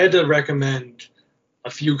 but if I had to recommend a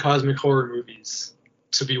few cosmic horror movies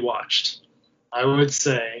to be watched, I would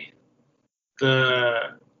say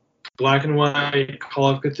the black and white Call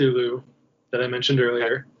of Cthulhu that I mentioned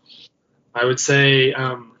earlier. I would say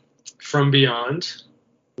From Beyond,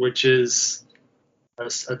 which is I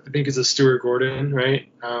think it's a Stuart Gordon,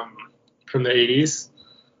 right? From the 80s,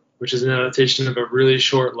 which is an adaptation of a really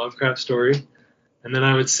short Lovecraft story. And then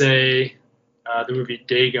I would say the movie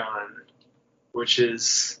Dagon, which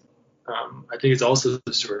is I think it's also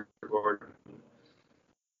the Stuart Gordon.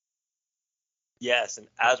 Yes, and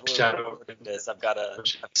as we're recording this, I've got a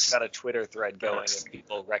Twitter thread going of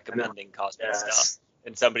people recommending cosmic stuff,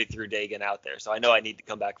 and somebody threw Dagon out there, so I know I need to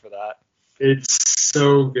come back for that. It's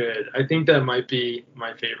so good. I think that might be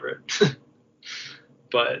my favorite.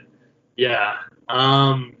 But yeah,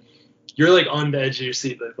 you're like on the edge of your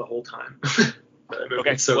seat like the whole time.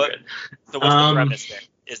 Okay, it's so good. So what's the premise there?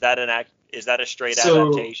 Is that a straight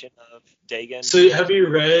adaptation of Dagon? So have you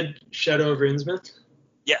read Shadow over Innsmouth?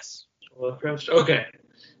 Yes. Lovecraft? Okay.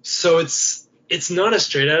 So it's not a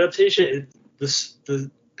straight adaptation. The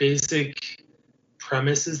basic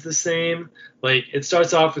premise is the same. Like it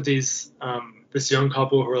starts off with these this young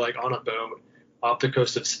couple who are like on a boat off the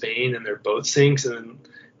coast of Spain, and their boat sinks, and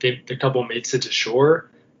then the couple makes it to shore,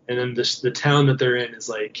 and then the town that they're in is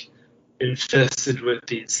like infested with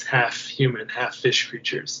these half human, half fish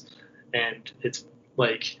creatures, and it's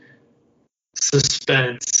like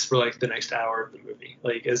suspense for like the next hour of the movie.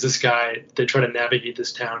 Like as they try to navigate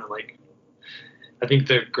this town, and like I think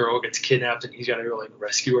the girl gets kidnapped and he's got to go like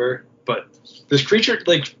rescue her. But this creature,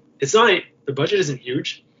 like the budget isn't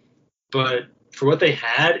huge, but for what they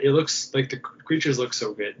had, it looks like the creatures look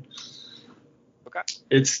so good. Okay.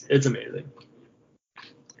 It's amazing.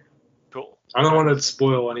 Cool. I don't want to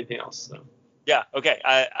spoil anything else. So. Yeah. Okay.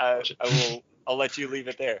 I'll let you leave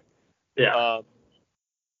it there. Yeah.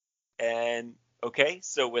 And okay,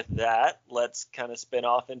 so with that, let's kind of spin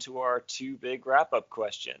off into our two big wrap-up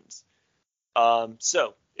questions.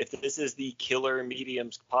 So if this is the Killer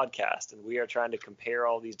Mediums podcast and we are trying to compare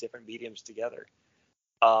all these different mediums together,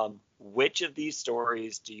 which of these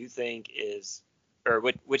stories do you think is, or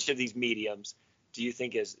which of these mediums do you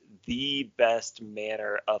think is the best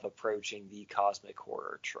manner of approaching the cosmic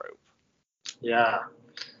horror trope? Yeah.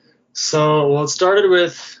 So, well, it started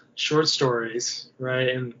with short stories, right?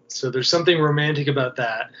 And so there's something romantic about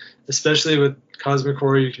that, especially with cosmic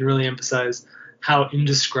horror. You can really emphasize how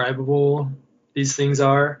indescribable these things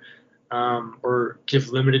are, or give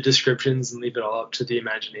limited descriptions and leave it all up to the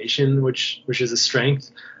imagination, which is a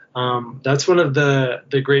strength. That's one of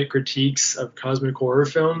the great critiques of cosmic horror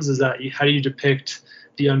films, is that how do you depict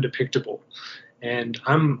the undepictable. And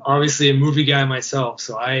I'm obviously a movie guy myself,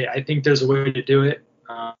 so I think there's a way to do it.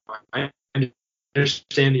 I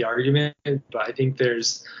understand the argument, but I think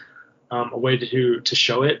there's a way to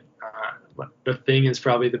show it. The Thing is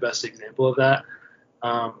probably the best example of that,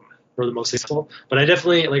 or the most successful. But I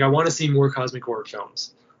definitely I want to see more cosmic horror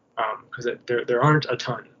films, because there aren't a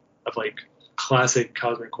ton of classic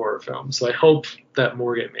cosmic horror films. So I hope that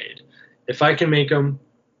more get made. If I can make them,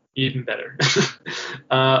 even better.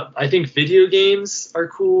 I think video games are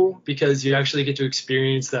cool because you actually get to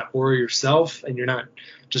experience that horror yourself, and you're not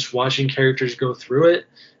just watching characters go through it.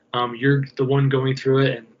 You're the one going through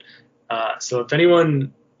it. And so if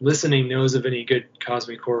anyone listening knows of any good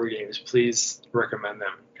cosmic horror games, please recommend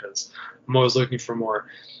them, because I'm always looking for more.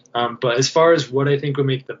 But as far as what I think would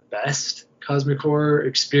make the best cosmic horror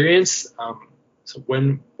experience, so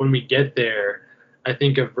when we get there, I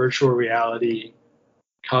think a virtual reality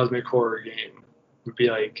cosmic horror game would be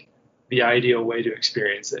the ideal way to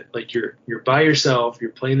experience it. You're by yourself,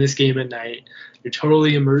 you're playing this game at night, you're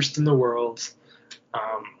totally immersed in the world.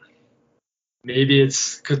 Maybe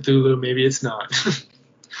it's Cthulhu, maybe it's not.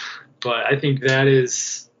 But I think that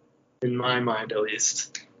is, in my mind at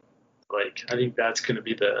least, I think that's going to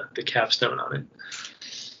be the capstone on it.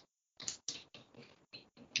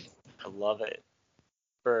 I love it.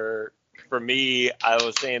 For me, I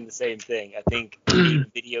was saying the same thing. I think a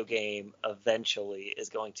video game eventually is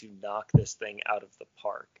going to knock this thing out of the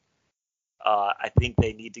park. I think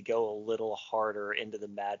they need to go a little harder into the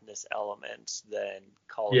madness elements than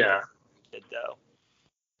Call of Duty did,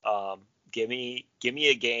 though. Give me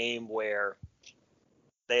a game where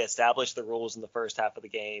they establish the rules in the first half of the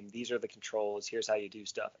game. These are the controls. Here's how you do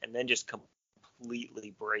stuff, and then just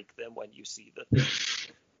completely break them when you see the thing.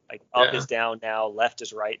 Up is down now, left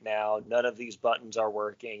is right now. None of these buttons are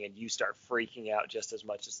working, and you start freaking out just as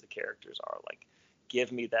much as the characters are.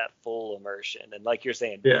 Give me that full immersion. And like you're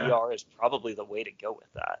saying, VR is probably the way to go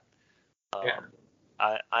with that.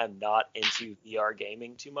 I'm not into VR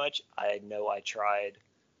gaming too much. I know I tried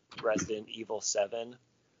Resident Evil 7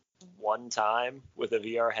 one time with a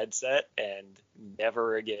VR headset and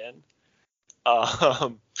never again.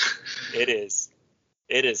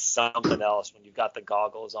 It is something else when you've got the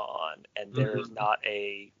goggles on and there is not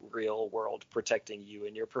a real world protecting you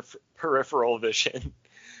in your peripheral vision.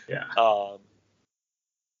 Yeah.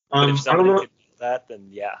 But if somebody could do that, then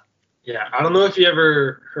yeah. Yeah, I don't know if you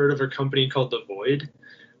ever heard of a company called The Void,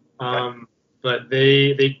 but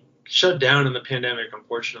they shut down in the pandemic,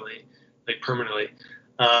 unfortunately, permanently.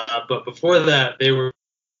 But before that, they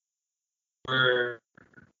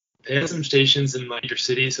had some stations in major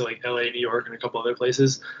cities, so LA, New York, and a couple other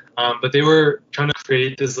places. But they were trying to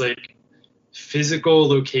create this physical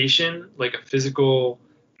location, a physical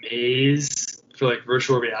maze for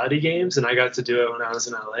virtual reality games, and I got to do it when I was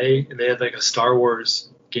in LA. And they had a Star Wars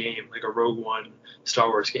game, a Rogue One Star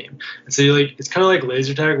Wars game. And so it's kind of like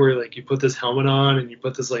laser tag, where you put this helmet on and you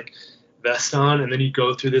put this vest on, and then you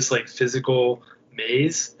go through this physical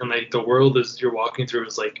maze, and the world you're walking through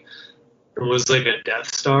is it was a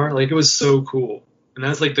Death Star. It was so cool. And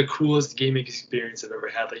that's the coolest gaming experience I've ever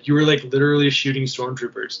had. You were literally shooting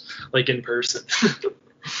stormtroopers in person.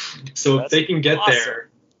 So if they can get there,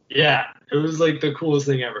 it was the coolest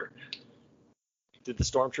thing ever. Did the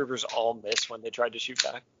stormtroopers all miss when they tried to shoot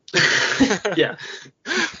back? Yeah.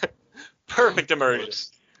 Perfect immersion.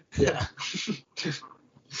 Yeah.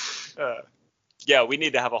 Yeah, we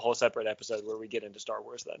need to have a whole separate episode where we get into Star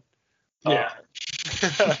Wars then. Yeah.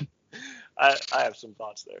 I have some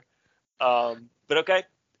thoughts there. But okay.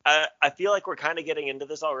 I feel like we're kind of getting into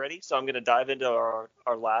this already, so I'm going to dive into our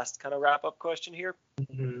last kind of wrap-up question here.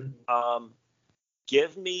 Mm-hmm.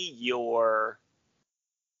 Give me your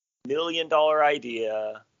 $1 million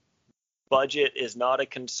idea. Budget is not a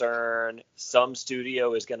concern. Some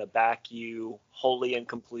studio is going to back you wholly and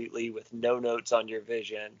completely with no notes on your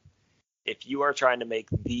vision. If you are trying to make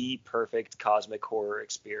the perfect cosmic horror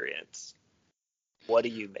experience, what do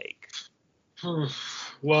you make?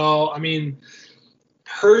 Well, I mean,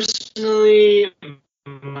 personally,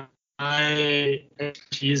 my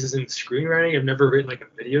expertise is in screenwriting. I've never written a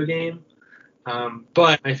video game.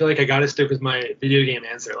 But I feel I got to stick with my video game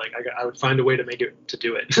answer. I would find a way to make it, to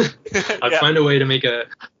do it. I'd find a way to make a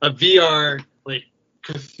VR,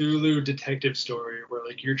 Cthulhu detective story where,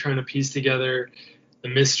 you're trying to piece together the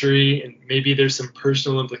mystery, and maybe there's some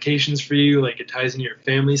personal implications for you, it ties into your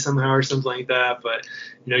family somehow or something like that. But,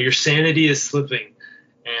 your sanity is slipping.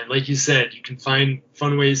 And like you said, you can find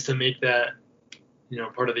fun ways to make that,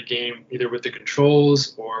 part of the game, either with the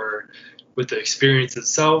controls or with the experience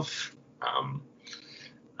itself.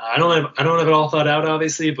 I don't have it all thought out,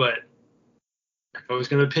 obviously, but if I was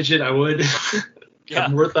gonna pitch it, I would. Yeah.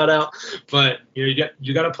 Have more thought out, but you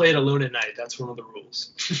got to play it alone at night. That's one of the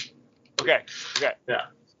rules. Okay. Yeah.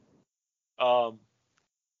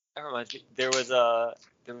 That reminds me. There was a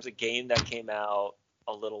game that came out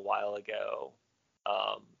a little while ago,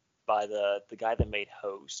 by the guy that made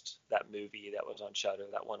Host, that movie that was on Shudder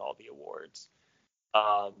that won all the awards.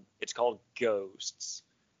 It's called Ghosts,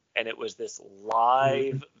 and it was this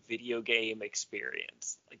live video game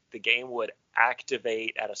experience. Like the game would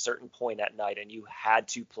activate at a certain point at night, and you had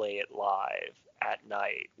to play it live at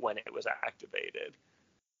night when it was activated.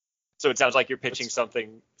 So it sounds like you're pitching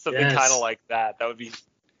something Yes. kind of like that. That would be.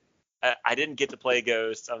 I didn't get to play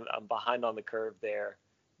Ghosts. I'm behind on the curve there,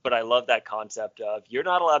 but I love that concept of you're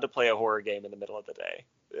not allowed to play a horror game in the middle of the day.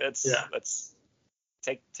 Let's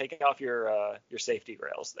take off your safety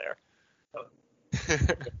rails there.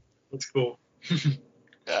 That's cool.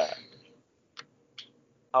 Yeah.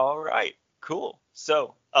 All right, cool.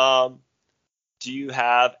 So, do you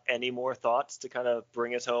have any more thoughts to kind of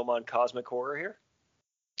bring us home on cosmic horror here?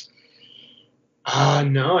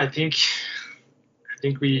 No, I think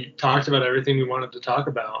we talked about everything we wanted to talk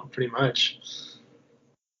about, pretty much.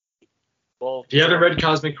 Well, if you haven't read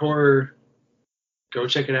Cosmic Horror, go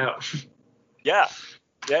check it out. Yeah.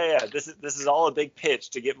 This is all a big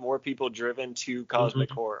pitch to get more people driven to cosmic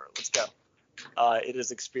horror. Let's go. It is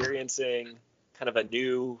experiencing kind of a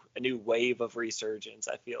new wave of resurgence.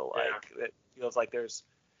 I feel like it feels like there's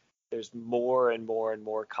more and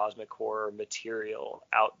more cosmic horror material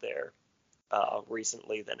out there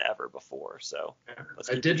recently than ever before. So let's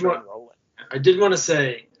keep the train rolling. I did want to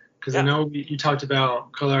say, because I know you talked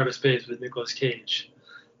about Color Out of Space with Nicolas Cage.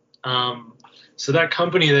 So that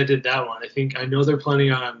company that did that one, I know they're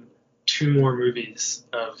planning on 2 more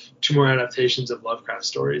adaptations of Lovecraft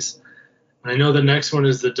stories. And I know the next one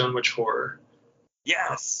is the Dunwich Horror.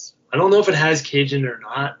 Yes. I don't know if it has Cage in it or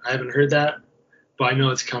not. I haven't heard that, but I know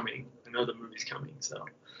it's coming. I know the movie's coming, so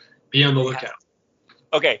be on the lookout.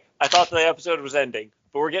 Okay, I thought the episode was ending,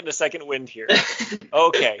 but we're getting a second wind here.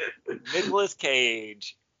 Okay, Nicolas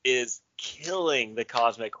Cage is killing the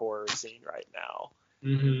cosmic horror scene right now.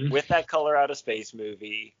 With that Color Out of Space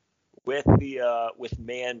movie, with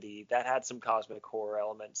Mandy, that had some cosmic horror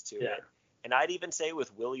elements to it. And I'd even say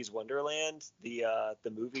with Willy's Wonderland, the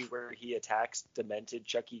movie where he attacks demented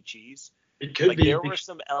Chuck E. Cheese. It could be. There were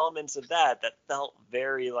some elements of that felt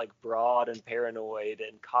very like broad and paranoid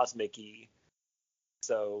and cosmic-y.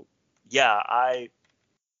 So yeah, I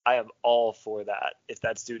am all for that if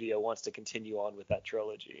that studio wants to continue on with that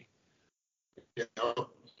trilogy. Yeah.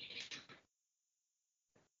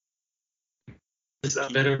 It's a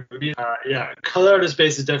better movie. Color Out of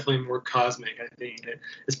Space is definitely more cosmic, I think.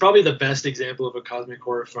 It's probably the best example of a cosmic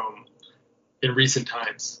horror film in recent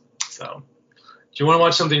times. So if you want to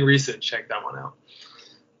watch something recent, check that one out.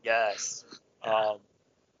 Yes.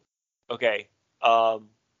 Okay. I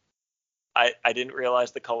didn't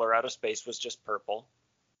realize the Color Out of Space was just purple.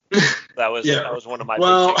 That was one of my big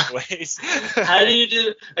takeaways. How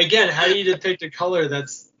do you depict a color that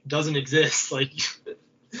doesn't exist? Like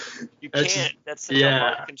you can't. That's such a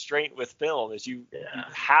hard constraint with film, is you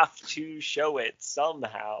have to show it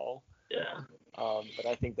somehow. Yeah. But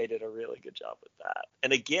I think they did a really good job with that.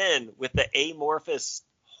 And again, with the amorphous,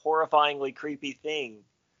 horrifyingly creepy thing,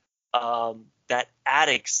 that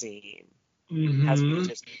attic scene has me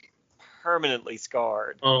just permanently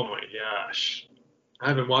scarred. Oh my gosh. I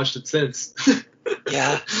haven't watched it since.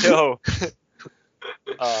 Yeah, no.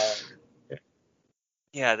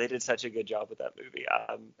 Yeah, they did such a good job with that movie.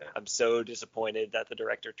 I'm so disappointed that the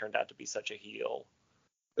director turned out to be such a heel.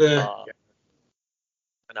 And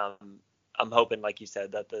I'm hoping, like you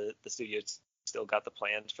said, that the studio's still got the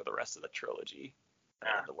plans for the rest of the trilogy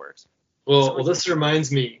in the works. Well, this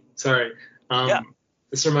reminds me. Sorry.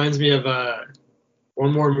 This reminds me of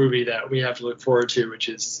one more movie that we have to look forward to, which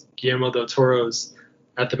is Guillermo del Toro's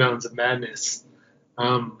At the Mountains of Madness. I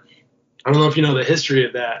don't know if you know the history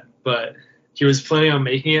of that, but he was planning on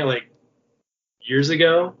making it like years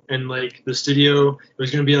ago, and like the studio, it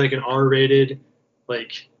was going to be like an R-rated,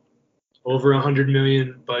 like over $100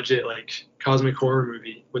 million budget, like cosmic horror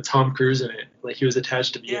movie with Tom Cruise in it. Like he was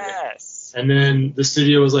attached to be in it. And then the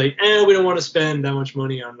studio was like, we don't want to spend that much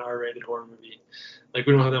money on an R-rated horror movie. Like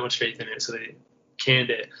we don't have that much faith in it, so they canned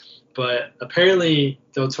it. But apparently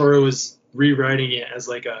Del Toro was rewriting it as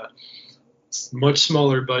like a much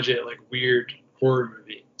smaller budget, like weird horror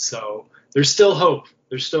movie. So there's still hope.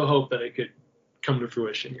 There's still hope that it could come to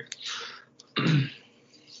fruition here.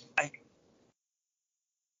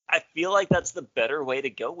 I feel like that's the better way to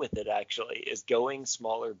go with it, actually, is going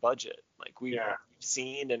smaller budget. Like we've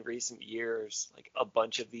seen in recent years, like a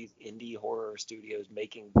bunch of these indie horror studios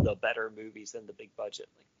making the better movies than the big budget.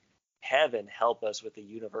 Like, heaven help us with the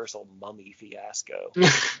Universal Mummy fiasco.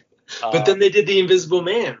 But then they did The Invisible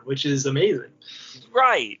Man, which is amazing.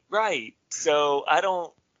 Right. So I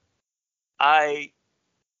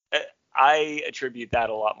attribute that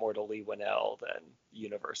a lot more to Lee Winnell than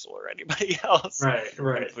Universal or anybody else, right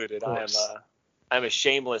included. I'm a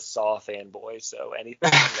shameless Saw fanboy, so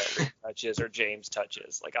anything that Lee touches or James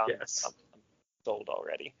touches, like I'm sold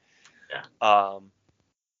already. Yeah.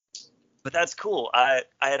 But that's cool. I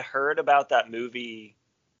had heard about that movie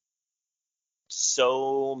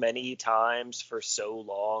so many times for so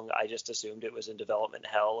long. I just assumed it was in development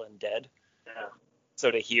hell and dead. Yeah. So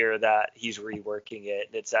to hear that he's reworking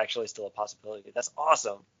it, it's actually still a possibility. That's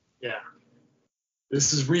awesome. Yeah.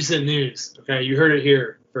 This is recent news. Okay, you heard it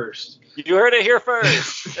here first. You heard it here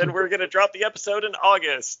first, and we're gonna drop the episode in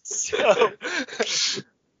August. So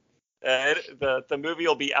the movie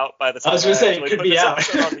will be out by the time I was gonna say it could be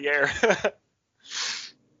out on the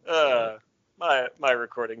air. My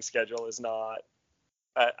recording schedule is not.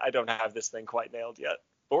 I don't have this thing quite nailed yet,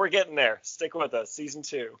 but we're getting there. Stick with us, season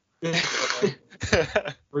 2.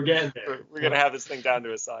 We're getting there. We're gonna have this thing down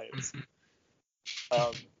to a science.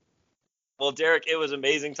 Well, Derek, it was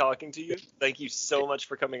amazing talking to you. Thank you so much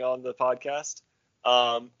for coming on the podcast.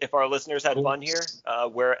 If our listeners had fun here,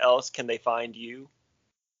 where else can they find you?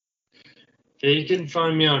 They can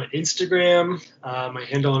find me on Instagram. My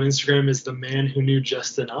handle on Instagram is The Man Who Knew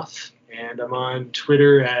Just Enough, and I'm on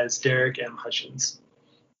Twitter as Derek M. Hutchins.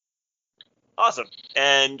 Awesome.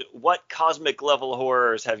 And what cosmic level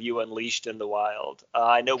horrors have you unleashed in the wild?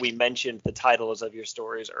 I know we mentioned the titles of your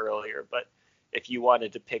stories earlier, but if you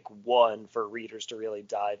wanted to pick one for readers to really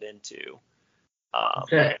dive into,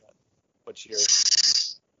 okay. What's your...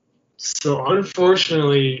 So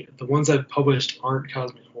unfortunately, the ones I've published aren't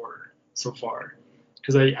cosmic horror so far,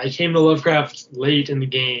 because I came to Lovecraft late in the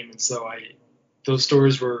game, and so those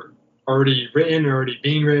stories were already written or already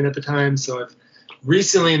being written at the time. So I've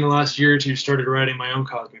recently, in the last year or two, started writing my own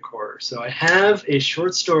cosmic horror. So I have a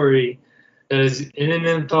short story that is in an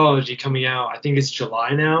anthology coming out. I think it's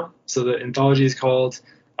July now. So the anthology is called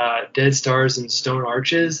Dead Stars and Stone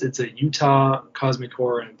Arches. It's a Utah cosmic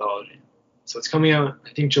horror anthology. So it's coming out, I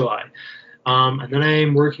think, July. And then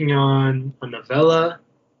I'm working on a novella,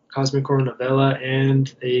 cosmic horror novella,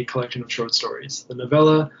 and a collection of short stories. The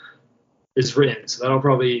novella is written, so that'll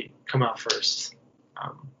probably come out first.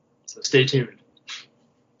 So stay tuned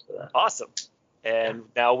for that. Awesome. And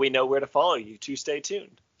now we know where to follow you to stay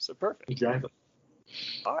tuned. So perfect. Exactly.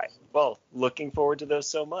 All right. Well, looking forward to those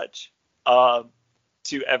so much.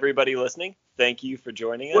 To everybody listening, thank you for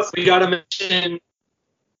joining us. Well, we gotta mention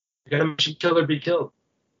Kill or Be Killed.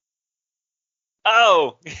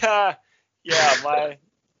 Oh, yeah, my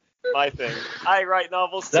thing. I write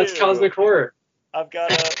novels too. That's cosmic horror. I've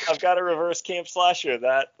got a reverse camp slasher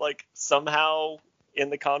that, like, somehow in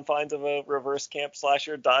the confines of a reverse camp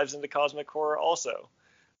slasher dives into cosmic horror also.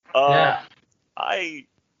 Yeah. I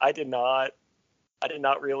did not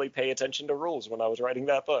really pay attention to rules when I was writing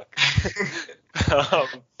that book.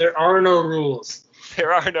 There are no rules.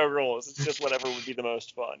 There are no rules. It's just whatever would be the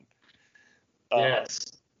most fun.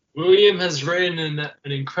 Yes. William has written an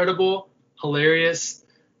incredible, hilarious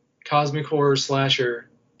cosmic horror slasher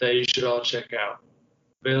that you should all check out.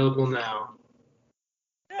 Available now.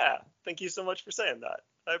 Yeah. Thank you so much for saying that.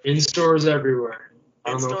 In stores everywhere.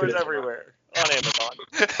 In stores everywhere. On Amazon.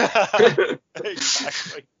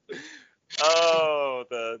 Exactly. Oh,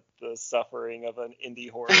 the suffering of an indie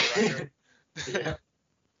horror writer. Yeah.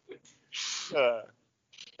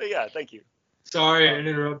 But yeah, thank you. Sorry, I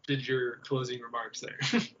interrupted your closing remarks there.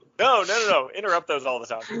 No. Interrupt those all the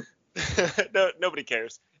time. No, nobody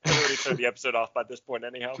cares. Everybody turned the episode off by this point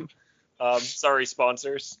anyhow. Sorry,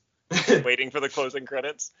 sponsors. Waiting for the closing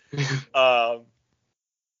credits.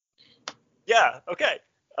 Yeah, okay.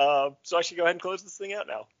 So I should go ahead and close this thing out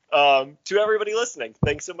now. To everybody listening,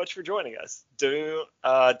 thanks so much for joining us.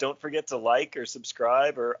 Don't forget to like or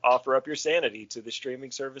subscribe or offer up your sanity to the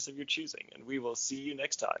streaming service of your choosing, and we will see you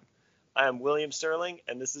next time. I am William Sterling,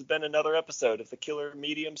 and this has been another episode of the Killer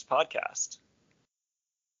Mediums podcast.